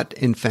 But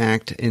in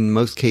fact, in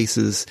most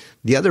cases,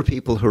 the other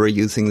people who are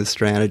using the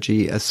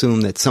strategy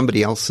assume that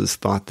somebody else has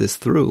thought this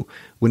through,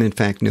 when in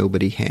fact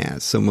nobody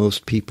has. So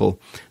most people,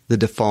 the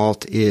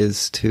default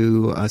is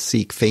to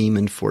seek fame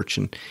and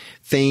fortune.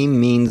 Fame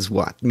means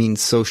what?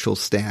 Means social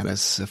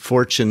status.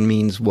 Fortune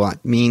means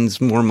what? Means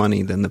more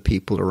money than the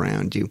people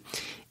around you.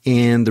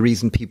 And the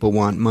reason people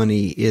want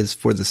money is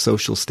for the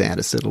social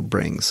status it'll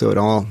bring. So it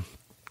all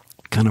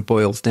kind of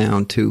boils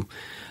down to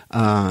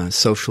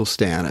social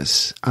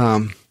status.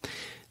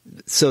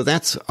 So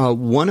that's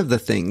one of the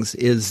things,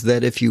 is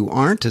that if you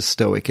aren't a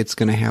Stoic, it's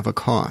going to have a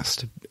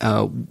cost.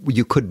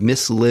 You could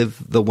mislive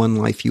the one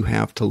life you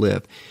have to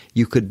live.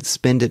 You could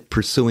spend it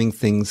pursuing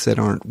things that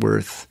aren't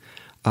worth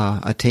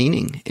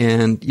attaining.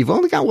 And you've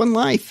only got one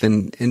life,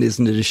 and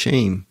isn't it a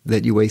shame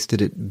that you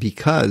wasted it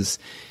because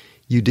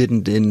you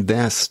didn't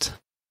invest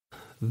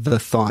the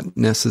thought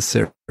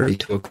necessary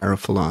to acquire a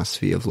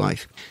philosophy of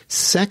life.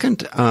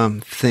 Second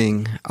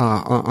thing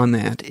on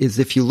that is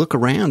if you look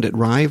around at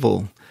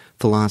rival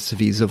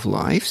philosophies of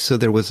life. So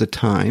there was a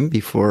time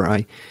before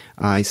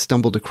I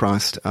stumbled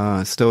across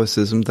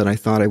Stoicism that I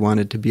thought I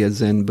wanted to be a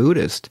Zen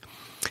Buddhist.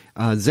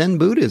 Zen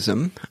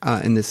Buddhism,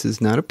 and this is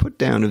not a put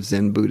down of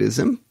Zen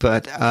Buddhism,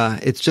 but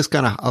it's just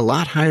got a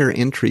lot higher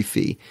entry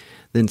fee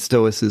than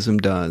Stoicism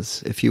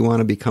does. If you want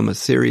to become a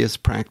serious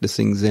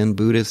practicing Zen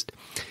Buddhist,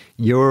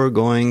 you're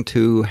going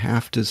to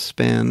have to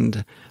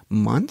spend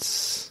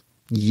months,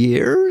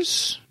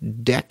 years,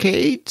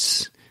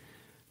 decades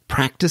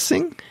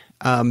practicing,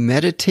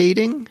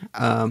 meditating,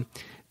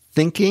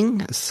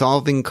 thinking,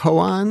 solving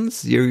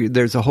koans.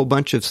 There's a whole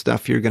bunch of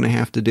stuff you're going to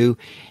have to do,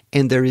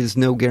 and there is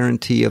no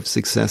guarantee of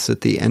success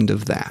at the end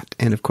of that.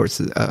 And of course,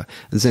 a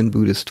Zen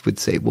Buddhist would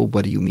say, well,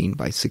 what do you mean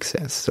by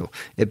success?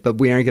 But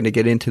we aren't going to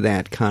get into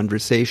that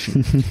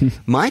conversation.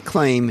 My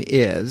claim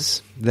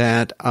is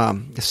that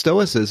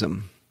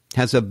Stoicism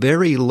has a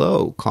very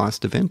low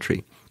cost of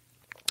entry.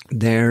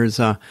 There's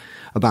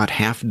about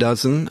half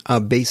dozen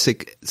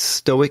basic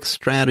Stoic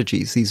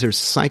strategies. These are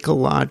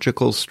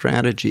psychological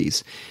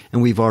strategies,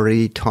 and we've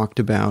already talked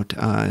about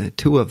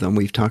two of them.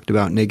 We've talked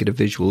about negative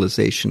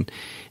visualization,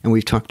 and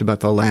we've talked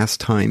about the last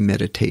time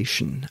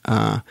meditation.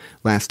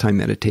 Last time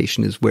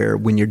meditation is where,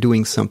 when you're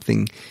doing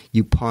something,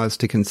 you pause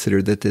to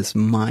consider that this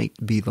might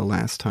be the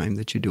last time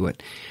that you do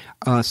it.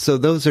 So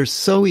those are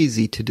so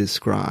easy to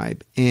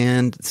describe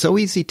and so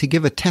easy to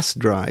give a test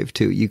drive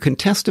to. You can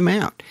test them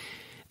out,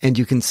 and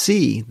you can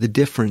see the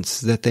difference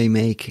that they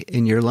make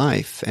in your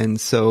life. And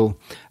so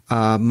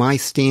my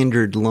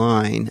standard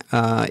line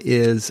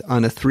is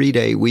on a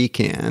 3-day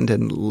weekend,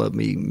 and let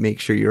me make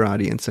sure your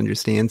audience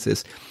understands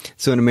this.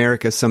 So in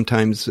America,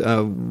 sometimes,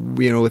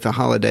 with a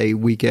holiday,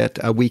 we get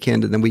a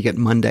weekend and then we get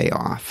Monday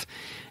off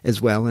as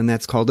well, and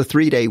that's called a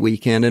 3-day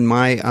weekend. And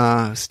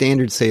my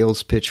standard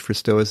sales pitch for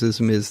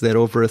Stoicism is that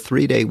over a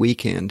 3-day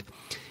weekend,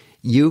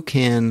 you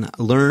can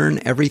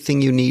learn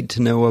everything you need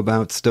to know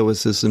about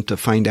Stoicism to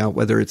find out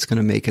whether it's going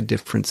to make a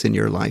difference in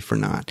your life or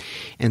not.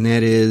 And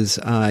that is,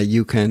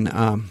 you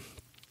can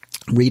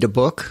read a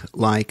book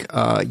like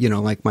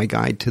My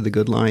Guide to the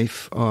Good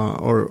Life,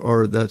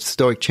 or the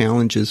Stoic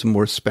Challenge is a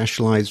more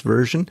specialized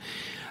version.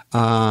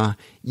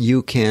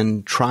 You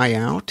can try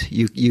out,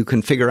 you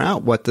can figure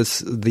out what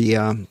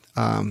the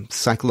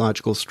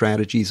psychological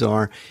strategies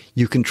are.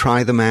 You can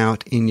try them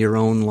out in your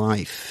own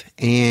life,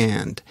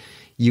 and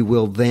you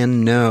will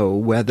then know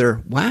whether,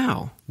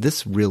 wow,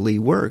 this really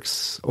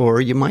works.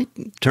 Or you might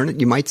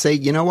say,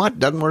 you know what,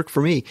 doesn't work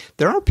for me.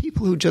 There are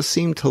people who just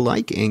seem to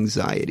like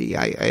anxiety.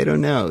 I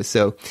don't know.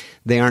 So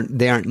they aren't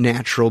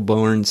natural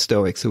born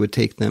Stoics. It would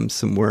take them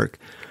some work.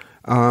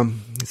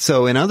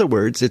 So in other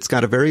words, it's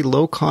got a very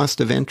low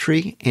cost of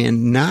entry,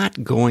 and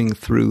not going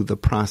through the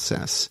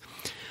process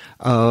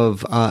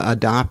of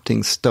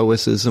adopting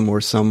Stoicism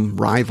or some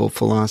rival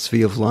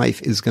philosophy of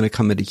life is going to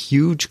come at a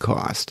huge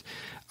cost.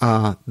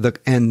 In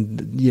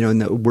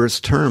the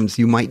worst terms,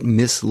 you might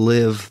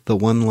mislive the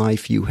one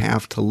life you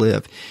have to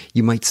live.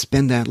 You might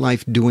spend that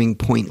life doing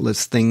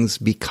pointless things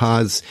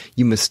because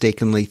you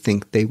mistakenly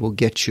think they will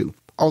get you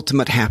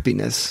ultimate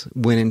happiness,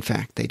 when in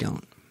fact they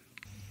don't.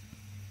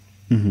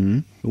 Mm-hmm.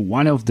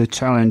 One of the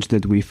challenges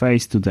that we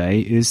face today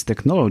is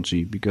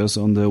technology, because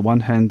on the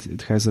one hand,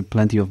 it has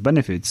plenty of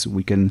benefits.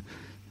 We can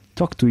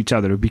talk to each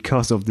other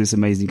because of this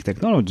amazing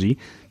technology.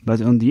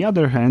 But on the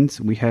other hand,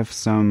 we have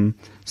some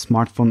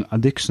smartphone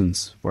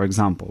addictions, for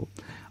example.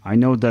 I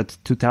know that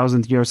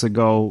 2000 years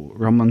ago,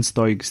 Roman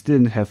Stoics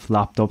didn't have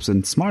laptops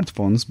and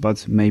smartphones,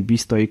 but maybe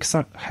Stoics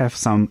have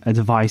some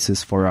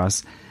advices for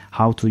us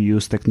how to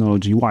use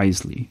technology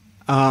wisely.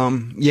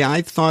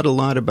 I've thought a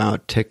lot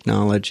about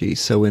technology.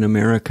 So in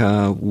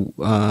America,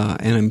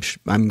 and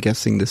I'm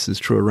guessing this is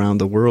true around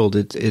the world,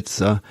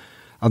 it's a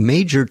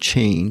major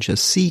change, a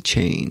sea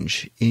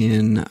change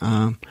in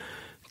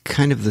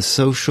kind of the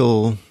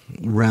social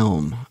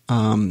realm.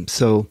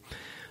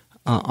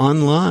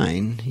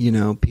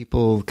 Online,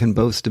 people can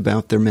boast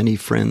about their many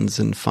friends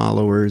and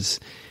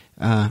followers,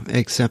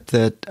 except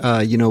that,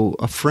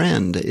 a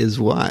friend is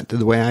what?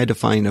 The way I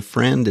define a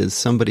friend is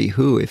somebody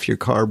who, if your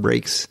car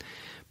breaks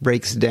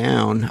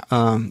down,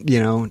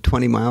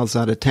 20 miles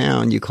out of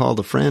town, you call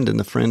the friend, and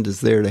the friend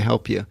is there to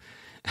help you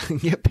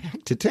get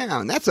back to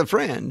town. That's a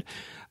friend.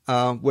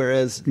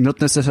 Whereas not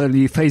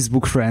necessarily a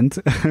Facebook friend.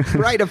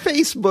 Right, a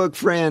Facebook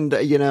friend,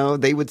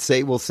 they would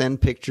say, we'll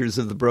send pictures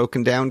of the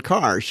broken down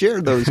car,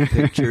 share those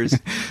pictures.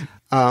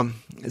 And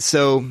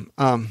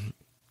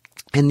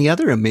the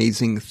other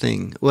amazing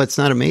thing, well, it's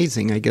not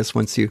amazing, I guess,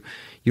 once you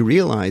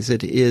realize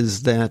it,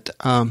 is that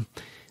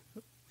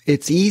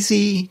it's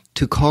easy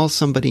to call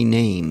somebody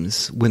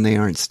names when they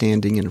aren't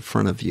standing in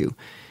front of you.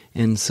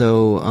 And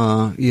so,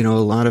 a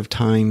lot of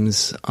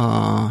times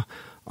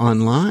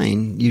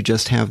online, you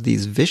just have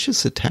these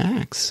vicious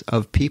attacks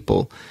of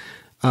people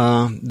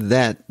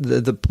that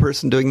the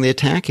person doing the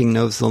attacking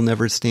knows they'll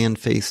never stand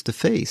face to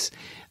face.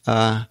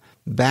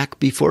 back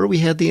before we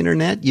had the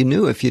internet, you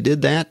knew if you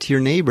did that to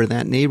your neighbor,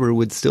 that neighbor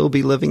would still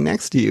be living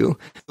next to you.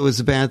 It was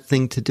a bad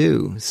thing to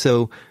do.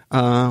 So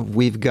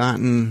we've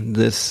gotten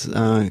this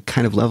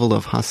kind of level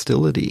of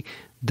hostility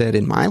that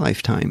in my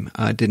lifetime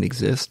didn't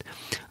exist.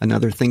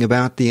 Another thing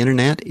about the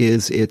internet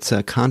is it's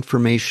a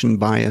confirmation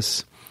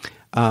bias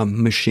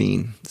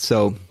machine.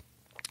 So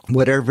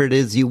whatever it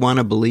is you want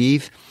to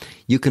believe,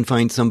 you can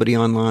find somebody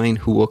online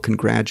who will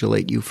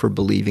congratulate you for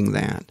believing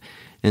that.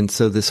 And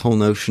so this whole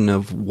notion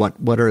of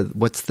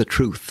what's the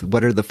truth,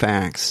 what are the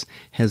facts,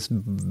 has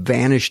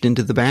vanished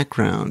into the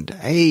background.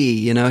 Hey,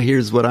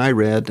 here's what I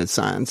read,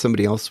 and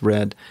somebody else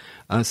read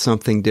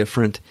something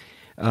different.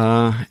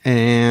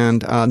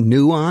 And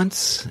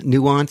nuance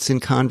in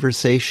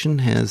conversation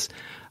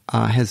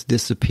has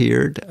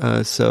disappeared.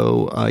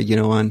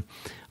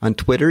 On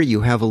Twitter,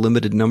 you have a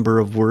limited number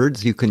of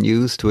words you can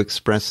use to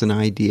express an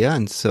idea,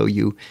 and so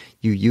you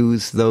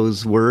use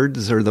those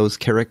words or those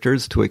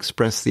characters to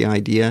express the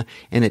idea,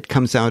 and it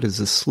comes out as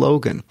a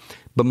slogan.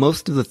 But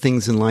most of the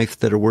things in life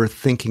that are worth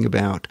thinking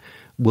about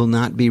will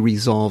not be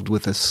resolved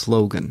with a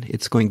slogan.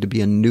 It's going to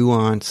be a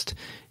nuanced,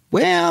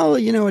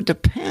 it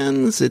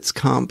depends, it's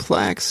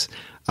complex.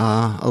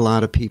 A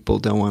lot of people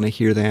don't want to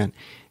hear that.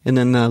 And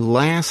then the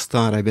last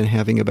thought I've been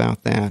having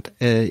about that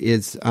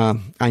is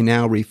I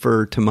now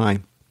refer to my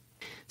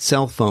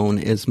cell phone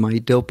as my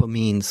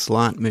dopamine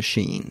slot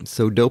machine.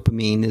 So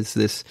dopamine is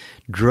this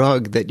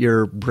drug that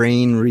your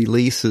brain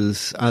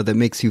releases that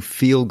makes you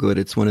feel good.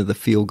 It's one of the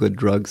feel-good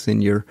drugs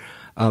in your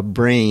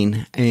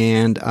brain.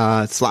 And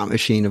slot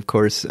machine, of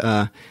course, you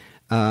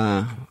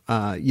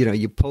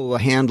pull a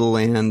handle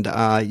and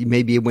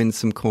maybe you win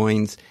some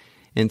coins.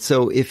 And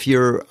so if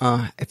you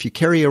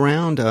carry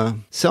around a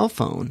cell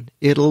phone,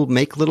 it'll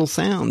make little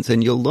sounds,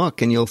 and you'll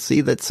look and you'll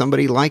see that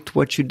somebody liked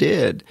what you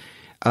did.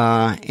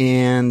 So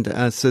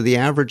the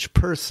average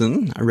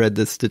person, I read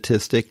this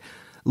statistic,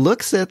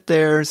 looks at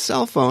their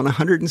cell phone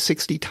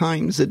 160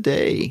 times a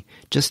day,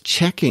 just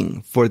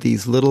checking for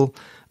these little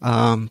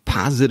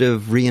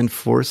positive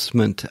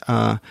reinforcement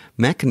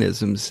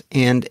mechanisms.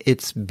 And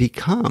it's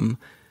become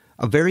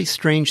a very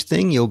strange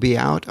thing. You'll be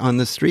out on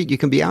the street. You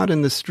can be out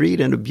in the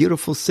street in a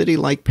beautiful city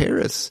like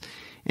Paris,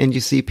 and you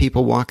see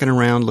people walking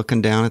around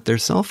looking down at their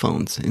cell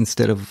phones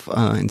instead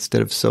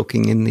of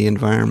soaking in the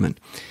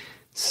environment.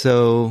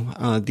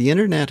 So the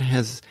internet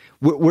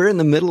we're in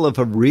the middle of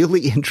a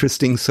really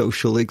interesting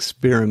social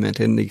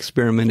experiment, and the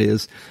experiment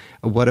is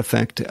what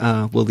effect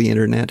will the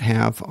internet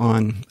have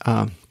on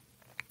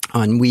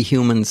we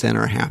humans and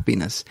our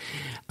happiness.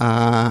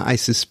 I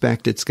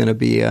suspect it's going to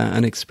be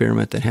an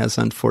experiment that has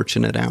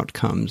unfortunate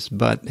outcomes,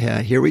 but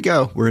here we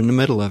go. We're in the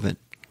middle of it.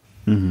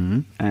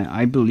 Mm-hmm.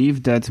 I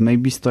believe that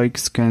maybe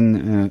Stoics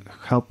can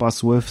help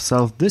us with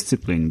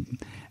self-discipline.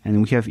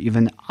 And we have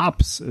even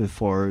apps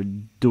for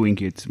doing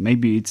it.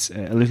 Maybe it's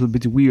a little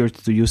bit weird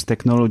to use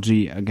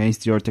technology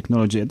against your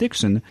technology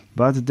addiction,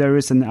 but there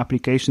is an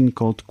application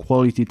called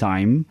Quality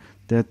Time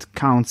that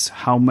counts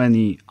how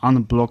many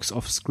unblocks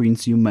of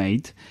screens you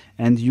made,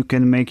 and you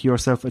can make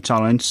yourself a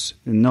challenge,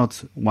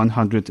 not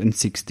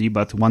 160,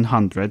 but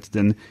 100,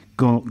 then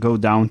go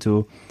down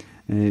to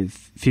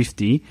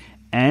 50.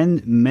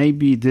 And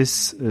maybe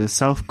this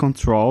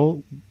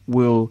self-control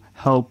will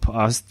help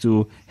us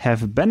to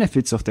have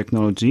benefits of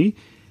technology,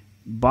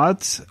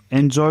 but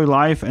enjoy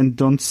life and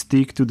don't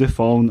stick to the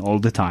phone all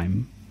the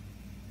time.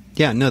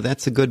 Yeah, no,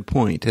 that's a good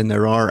point. And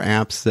there are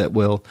apps that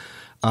will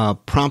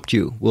prompt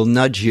you, will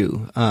nudge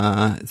you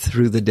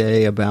through the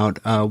day about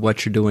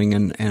what you're doing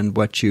and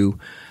what you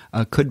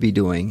could be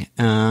doing.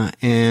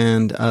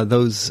 And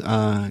those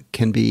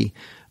can be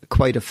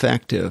quite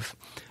effective.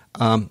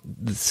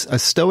 A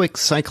Stoic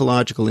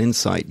psychological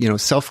insight,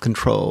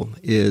 self-control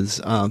is,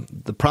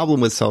 the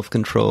problem with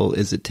self-control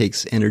is it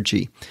takes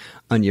energy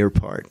on your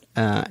part.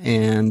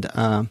 And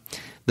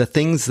the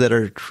things that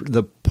are,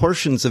 the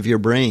portions of your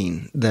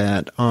brain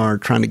that are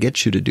trying to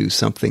get you to do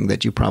something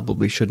that you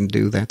probably shouldn't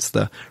do, that's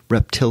the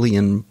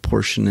reptilian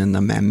portion and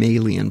the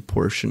mammalian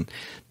portion.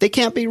 They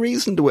can't be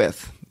reasoned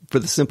with for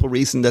the simple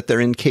reason that they're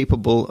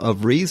incapable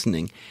of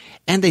reasoning.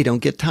 And they don't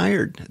get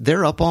tired.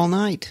 They're up all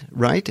night,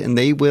 right? And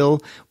they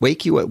will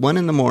wake you at 1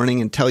 a.m.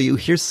 and tell you,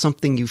 here's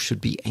something you should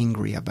be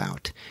angry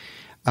about.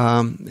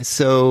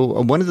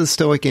 So one of the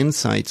Stoic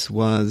insights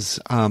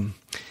was,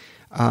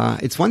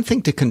 it's one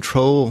thing to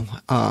control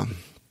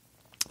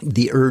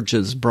the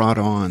urges brought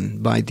on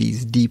by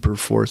these deeper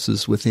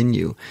forces within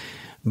you.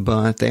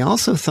 But they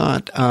also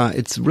thought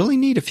it's really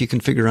neat if you can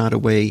figure out a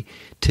way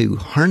to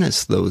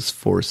harness those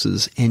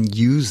forces and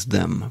use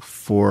them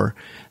for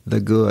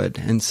the good.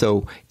 And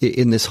so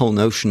in this whole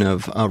notion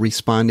of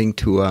responding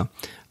to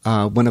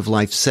one of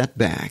life's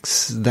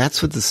setbacks,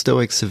 that's what the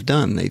Stoics have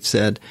done. They've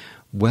said,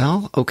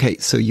 well, okay,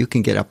 so you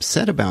can get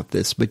upset about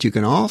this, but you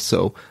can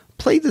also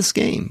play this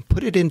game,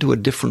 put it into a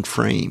different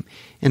frame,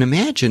 and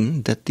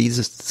imagine that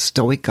these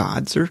Stoic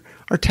gods are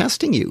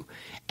testing you.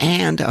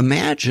 And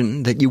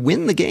imagine that you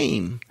win the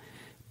game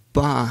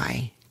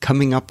by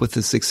coming up with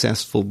a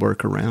successful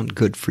workaround,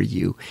 good for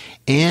you,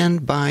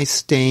 and by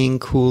staying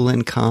cool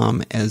and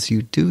calm as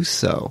you do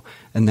so.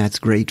 And that's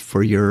great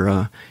for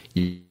your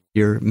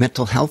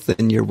mental health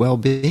and your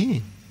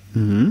well-being.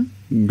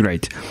 Mm-hmm.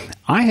 Great.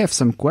 I have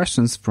some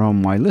questions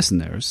from my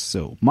listeners.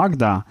 So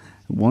Magda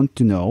wants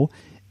to know,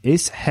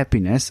 is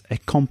happiness a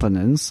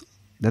competence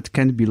that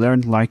can be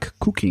learned like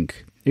cooking?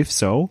 If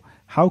so,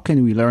 how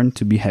can we learn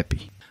to be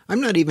happy?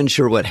 I'm not even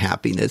sure what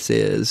happiness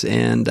is.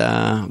 And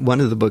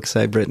one of the books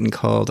I've written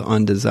called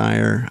On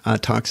Desire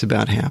talks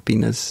about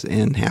happiness,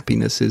 and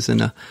happiness is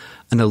an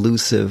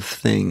elusive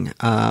thing.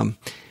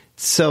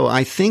 So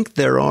I think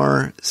there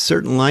are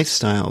certain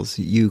lifestyles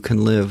you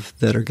can live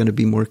that are going to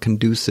be more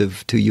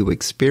conducive to you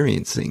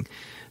experiencing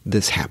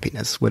this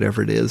happiness,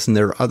 whatever it is. And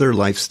there are other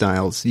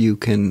lifestyles you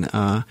can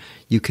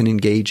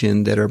engage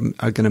in that are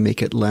going to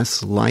make it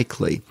less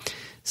likely.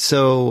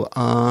 So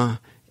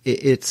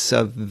it's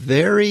a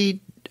very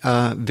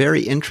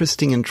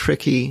interesting and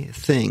tricky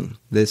thing,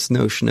 this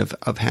notion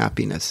of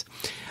happiness.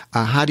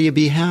 How do you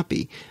be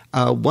happy?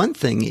 One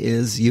thing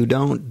is you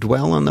don't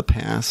dwell on the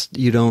past.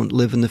 You don't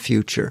live in the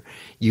future.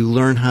 You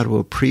learn how to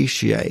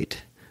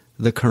appreciate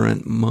the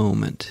current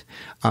moment.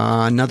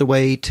 Another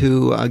way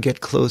to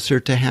get closer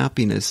to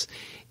happiness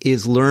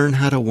is learn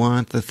how to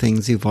want the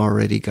things you've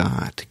already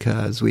got,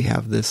 because we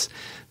have this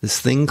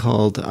thing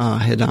called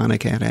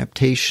hedonic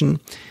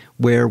adaptation,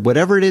 where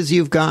whatever it is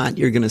you've got,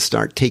 you're going to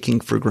start taking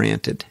for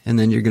granted. And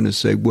then you're going to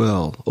say,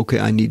 well, okay,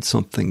 I need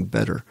something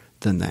better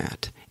than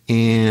that.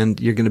 And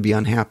you're going to be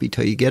unhappy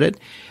till you get it.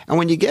 And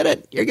when you get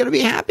it, you're going to be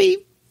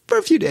happy for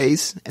a few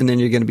days, and then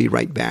you're going to be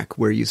right back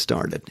where you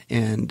started.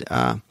 And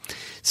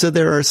so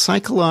there are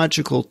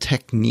psychological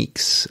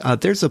techniques.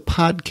 There's a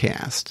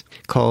podcast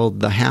called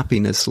The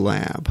Happiness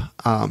Lab.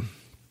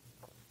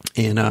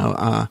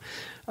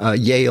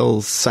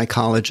 Yale's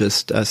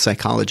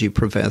psychology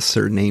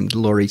professor named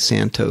Laurie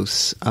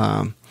Santos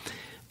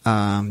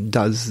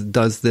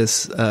does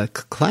this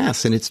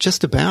class, and it's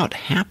just about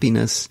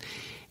happiness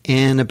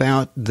and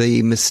about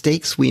the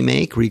mistakes we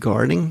make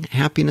regarding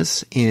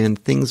happiness and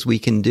things we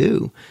can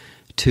do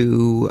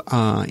to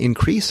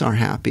increase our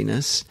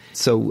happiness.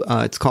 So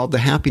it's called The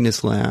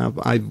Happiness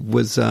Lab. I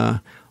was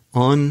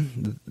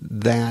on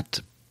that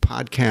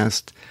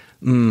podcast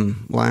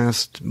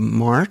last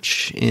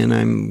March, and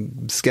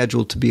I'm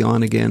scheduled to be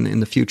on again in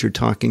the future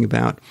talking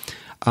about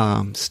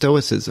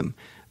Stoicism.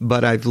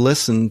 But I've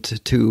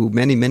listened to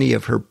many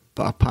of her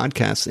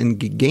podcasts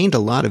and gained a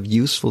lot of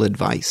useful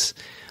advice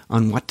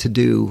on what to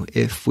do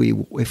if we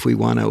want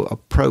to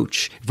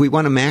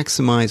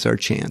maximize our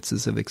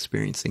chances of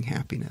experiencing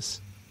happiness.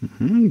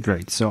 Mm-hmm,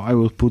 great. So I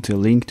will put a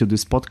link to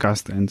this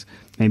podcast, and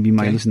maybe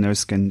my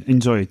listeners can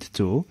enjoy it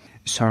too.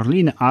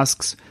 Charlene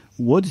asks,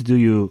 what do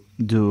you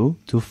do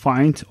to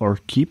find or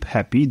keep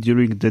happy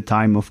during the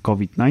time of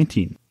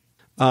COVID-19?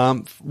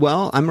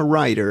 Well, I'm a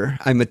writer.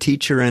 I'm a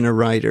teacher and a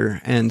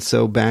writer. And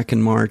so back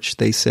in March,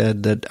 they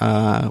said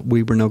that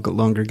we were no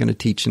longer going to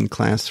teach in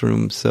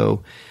classrooms.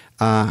 So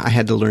I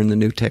had to learn the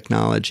new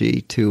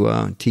technology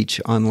to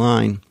teach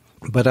online.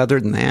 But other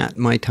than that,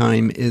 my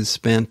time is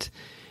spent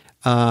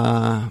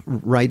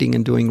writing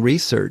and doing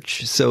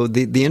research. So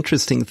the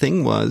interesting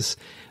thing was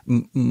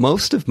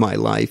most of my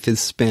life is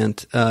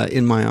spent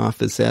in my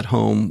office at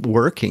home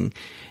working.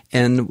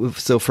 And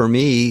so for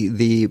me,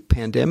 the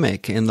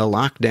pandemic and the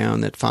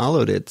lockdown that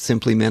followed it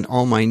simply meant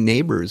all my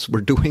neighbors were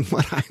doing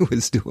what I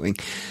was doing.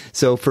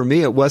 So for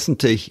me, it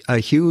wasn't a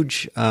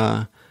huge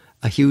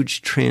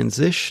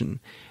transition.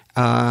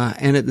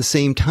 And at the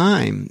same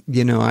time,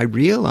 I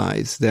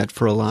realized that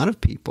for a lot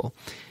of people,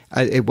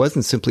 it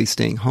wasn't simply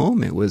staying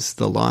home. It was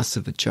the loss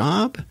of a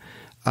job.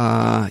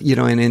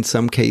 And in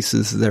some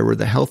cases there were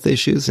the health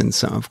issues, and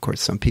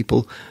some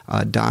people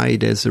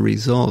died as a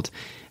result.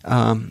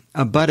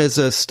 But as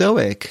a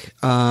Stoic,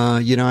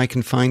 I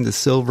can find the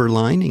silver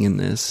lining in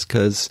this,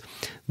 because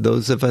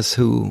those of us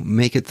who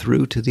make it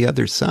through to the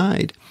other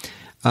side,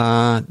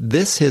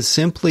 this has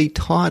simply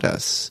taught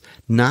us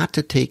not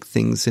to take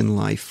things in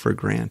life for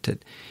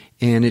granted.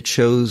 And it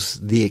shows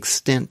the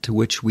extent to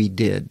which we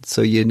did.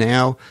 So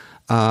now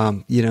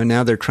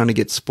they're trying to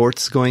get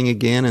sports going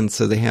again, and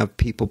so they have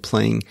people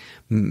playing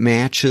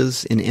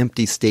matches in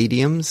empty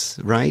stadiums,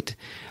 right?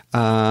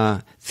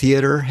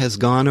 Theater has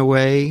gone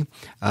away.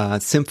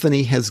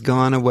 Symphony has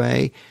gone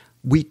away.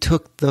 We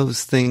took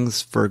those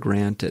things for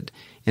granted,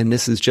 and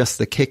this is just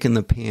the kick in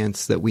the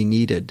pants that we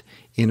needed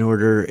in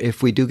order,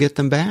 if we do get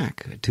them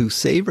back, to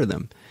savor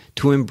them,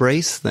 to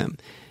embrace them,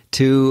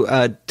 to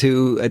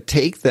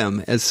take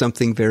them as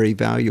something very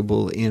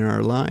valuable in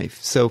our life.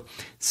 So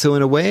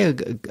in a way,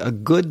 a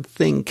good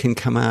thing can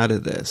come out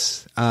of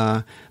this.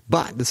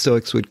 But the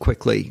Stoics would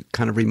quickly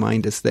kind of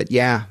remind us that,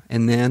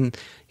 and then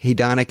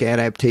hedonic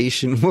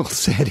adaptation will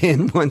set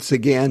in once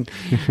again,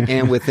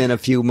 and within a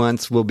few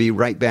months we'll be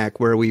right back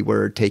where we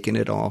were, taking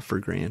it all for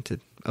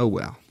granted. Oh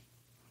well.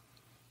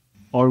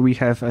 Or we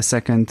have a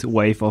second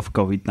wave of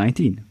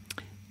COVID-19.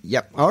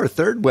 Yep, our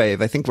third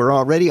wave. I think we're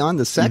already on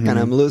the second.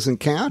 I'm losing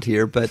count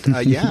here, but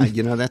yeah,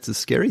 that's a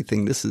scary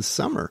thing. This is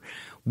summer.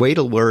 Wait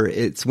till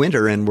it's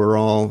winter and we're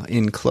all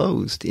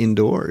enclosed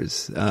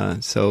indoors.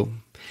 So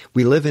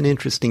we live in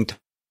interesting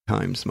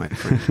times, my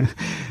friend.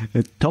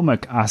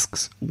 Tomek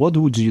asks, what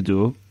would you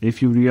do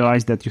if you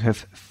realize that you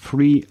have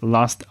 3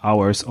 last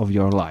hours of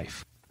your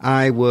life?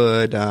 I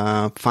would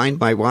find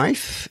my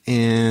wife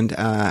and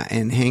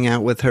hang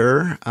out with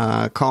her,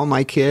 call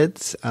my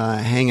kids,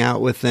 hang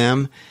out with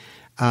them.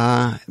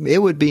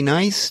 It would be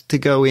nice to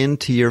go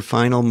into your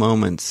final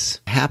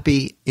moments,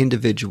 happy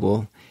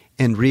individual,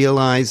 and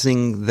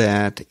realizing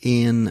that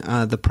in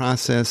the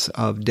process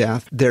of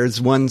death,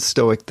 there's one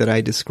Stoic that I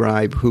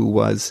describe who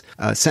was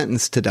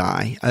sentenced to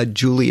die.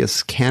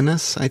 Julius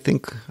Canis, I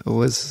think,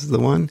 was the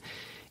one.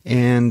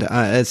 And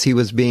as he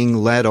was being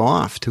led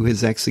off to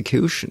his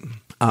execution,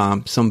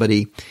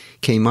 somebody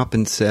came up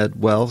and said,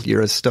 well,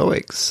 you're a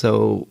Stoic,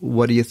 so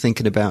what are you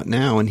thinking about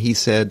now? And he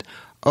said,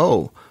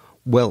 oh,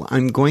 well,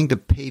 I'm going to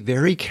pay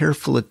very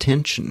careful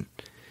attention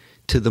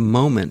to the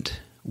moment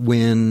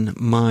when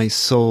my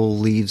soul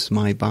leaves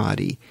my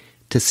body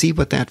to see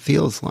what that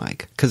feels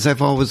like. Because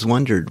I've always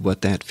wondered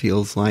what that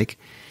feels like,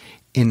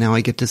 and now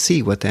I get to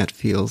see what that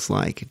feels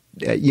like.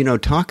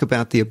 Talk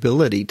about the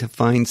ability to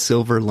find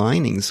silver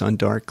linings on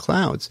dark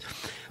clouds.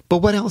 But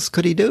what else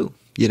could he do?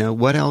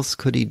 What else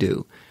could he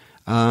do?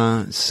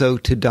 So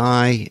to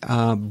die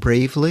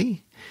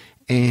bravely,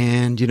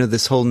 and,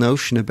 this whole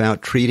notion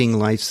about treating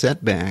life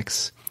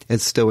setbacks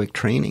as Stoic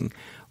training,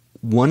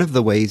 one of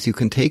the ways you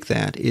can take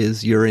that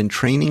is you're in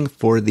training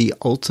for the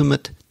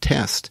ultimate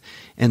test,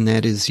 and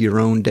that is your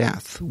own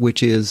death,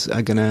 which is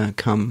going to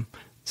come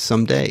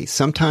someday.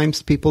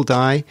 Sometimes people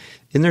die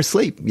in their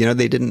sleep.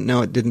 They didn't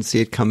know it, didn't see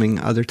it coming.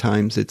 Other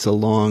times it's a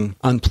long,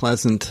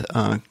 unpleasant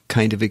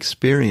kind of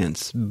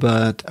experience.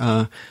 But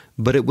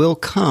it will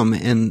come,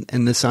 and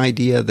this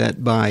idea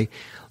that by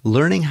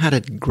learning how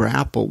to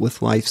grapple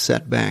with life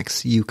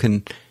setbacks, you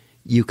can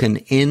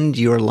end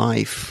your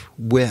life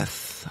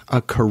with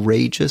a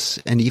courageous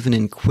and even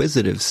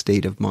inquisitive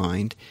state of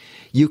mind.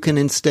 You can,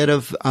 instead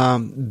of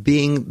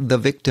being the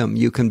victim,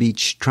 you can be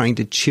trying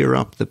to cheer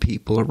up the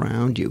people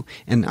around you.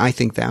 And I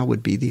think that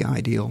would be the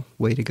ideal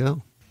way to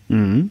go.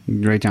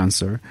 Great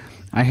answer.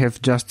 I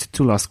have just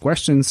 2 last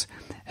questions.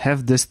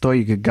 Have the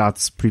Stoic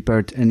gods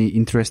prepared any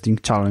interesting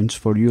challenge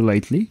for you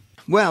lately?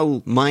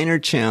 Well, minor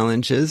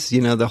challenges.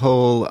 The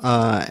whole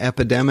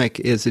epidemic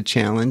is a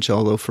challenge,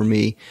 although for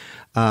me,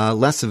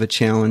 less of a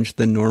challenge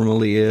than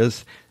normally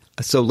is.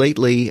 So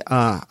lately,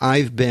 I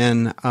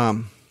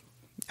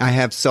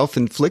have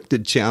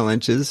self-inflicted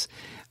challenges.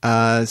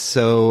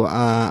 So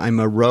I'm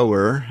a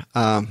rower,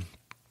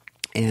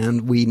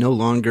 and we no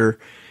longer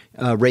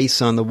race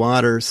on the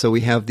water. So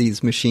we have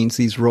these machines,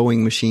 these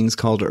rowing machines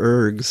called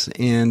ergs,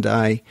 and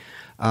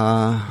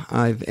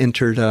I've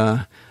entered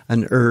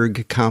an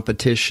erg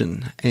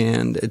competition,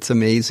 and it's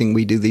amazing.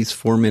 We do these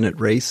 4-minute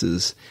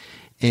races,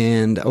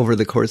 and over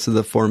the course of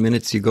the 4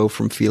 minutes, you go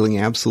from feeling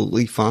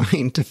absolutely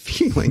fine to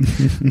feeling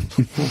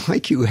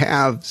like you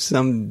have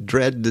some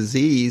dread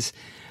disease.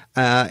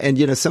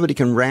 And somebody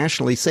can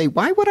rationally say,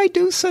 why would I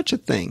do such a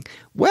thing?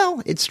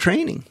 Well, it's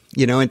training.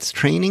 It's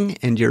training,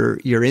 and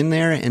you're in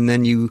there, and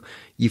then you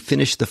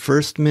finish the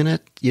first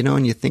minute,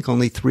 and you think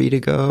only 3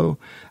 to go.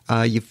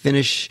 You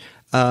finish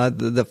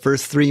the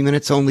first 3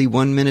 minutes, only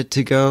 1 minute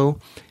to go.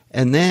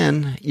 And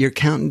then you're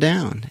counting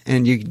down,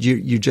 and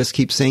you just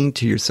keep saying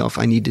to yourself,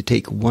 I need to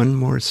take one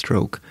more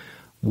stroke.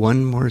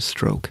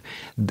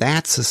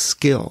 That's a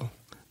skill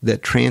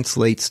that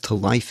translates to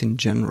life in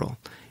general.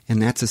 And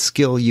that's a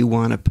skill you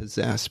want to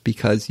possess,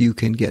 because you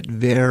can get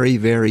very,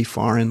 very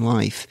far in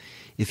life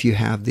if you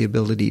have the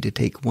ability to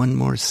take one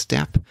more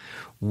step,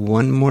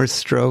 one more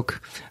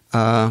stroke.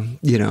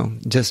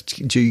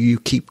 You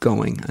keep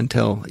going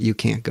until you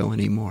can't go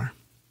anymore.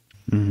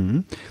 Mm-hmm.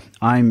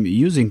 I'm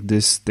using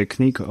this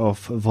technique of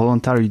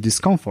voluntary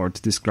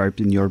discomfort described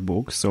in your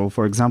book. So,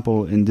 for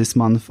example, in this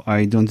month,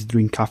 I don't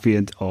drink coffee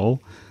at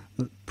all.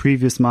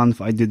 Previous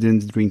month, I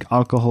didn't drink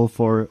alcohol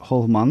for a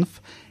whole month.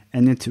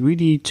 And it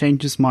really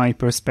changes my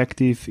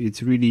perspective.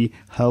 It really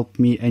helped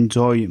me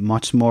enjoy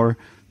much more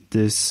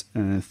this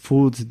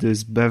food,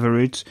 this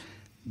beverage,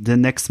 the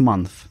next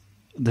month.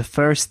 The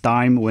first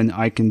time when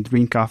I can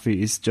drink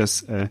coffee is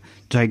just a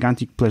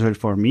gigantic pleasure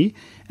for me.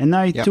 And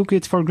I took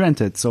it for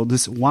granted. So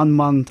this 1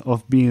 month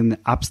of being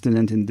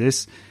abstinent in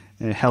this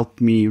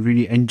helped me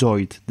really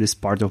enjoy this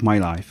part of my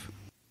life.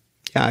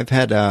 Yeah, I've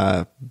had,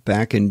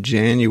 back in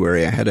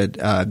January, I had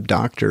a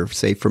doctor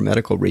say for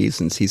medical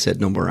reasons, he said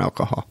no more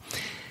alcohol.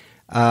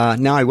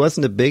 Now, I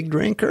wasn't a big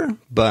drinker,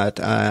 but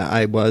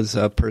I was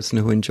a person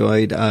who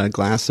enjoyed a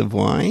glass of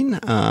wine.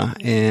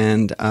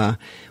 And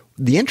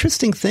the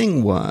interesting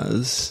thing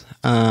was,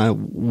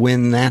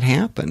 when that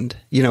happened,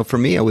 for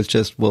me, I was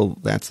just, well,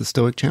 that's the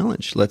Stoic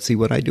challenge. Let's see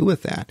what I do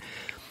with that.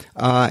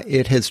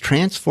 It has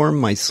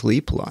transformed my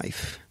sleep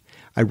life.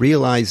 I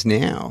realize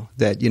now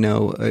that,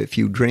 if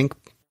you drink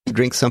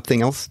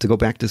something else to go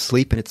back to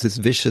sleep, and it's this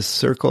vicious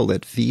circle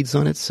that feeds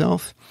on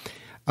itself.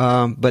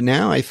 But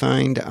now I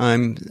find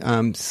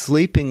I'm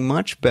sleeping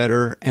much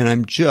better, and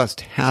I'm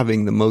just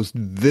having the most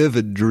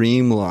vivid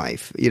dream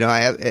life. You know, I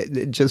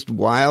have just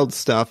wild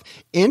stuff,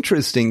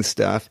 interesting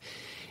stuff.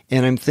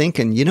 And I'm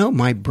thinking, you know,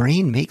 my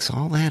brain makes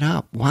all that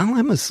up while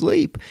I'm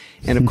asleep.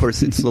 And of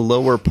course, it's the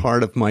lower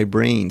part of my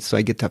brain. So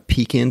I get to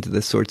peek into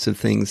the sorts of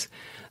things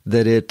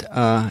that it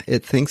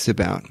thinks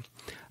about.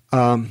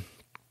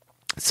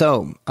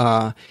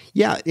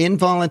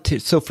 Involuntary.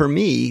 So for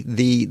me,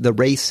 the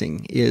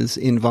racing is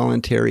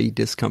involuntary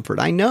discomfort.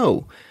 I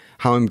know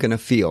how I'm going to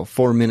feel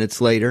 4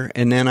 minutes later,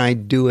 and then I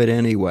do it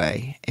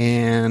anyway.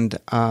 And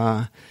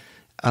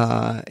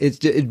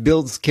it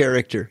builds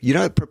character. You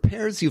know, it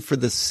prepares you for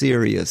the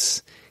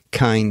serious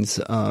kinds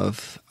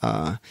of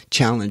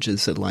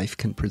challenges that life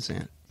can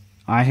present.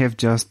 I have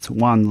just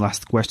one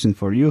last question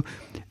for you.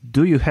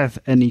 Do you have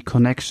any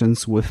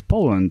connections with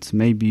Poland?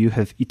 Maybe you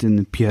have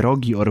eaten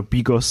pierogi or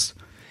bigos?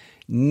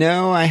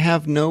 No, I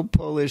have no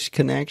Polish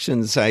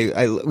connections.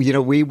 We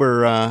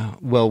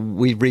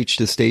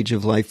reached a stage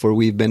of life where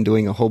we've been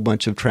doing a whole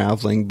bunch of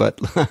traveling, but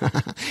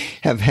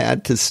have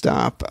had to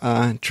stop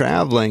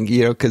traveling,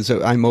 you know, because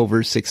I'm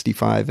over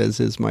 65, as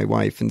is my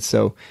wife. And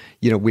so,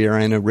 you know, we are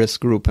in a risk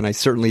group, and I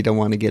certainly don't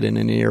want to get in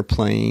an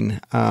airplane.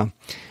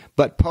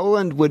 But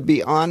Poland would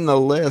be on the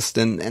list.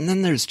 And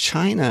then there's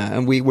China,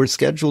 and we were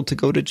scheduled to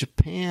go to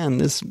Japan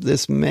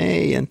this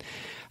May. And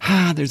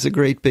there's a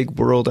great big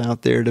world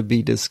out there to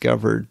be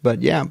discovered.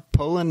 But yeah,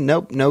 Poland,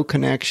 nope, no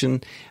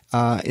connection.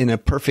 In a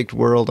perfect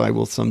world, I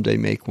will someday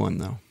make one,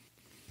 though.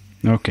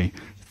 Okay.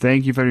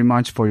 Thank you very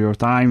much for your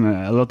time.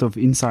 A lot of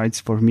insights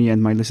for me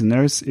and my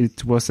listeners.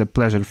 It was a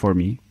pleasure for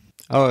me.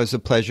 Oh, it was a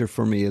pleasure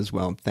for me as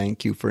well.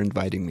 Thank you for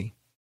inviting me.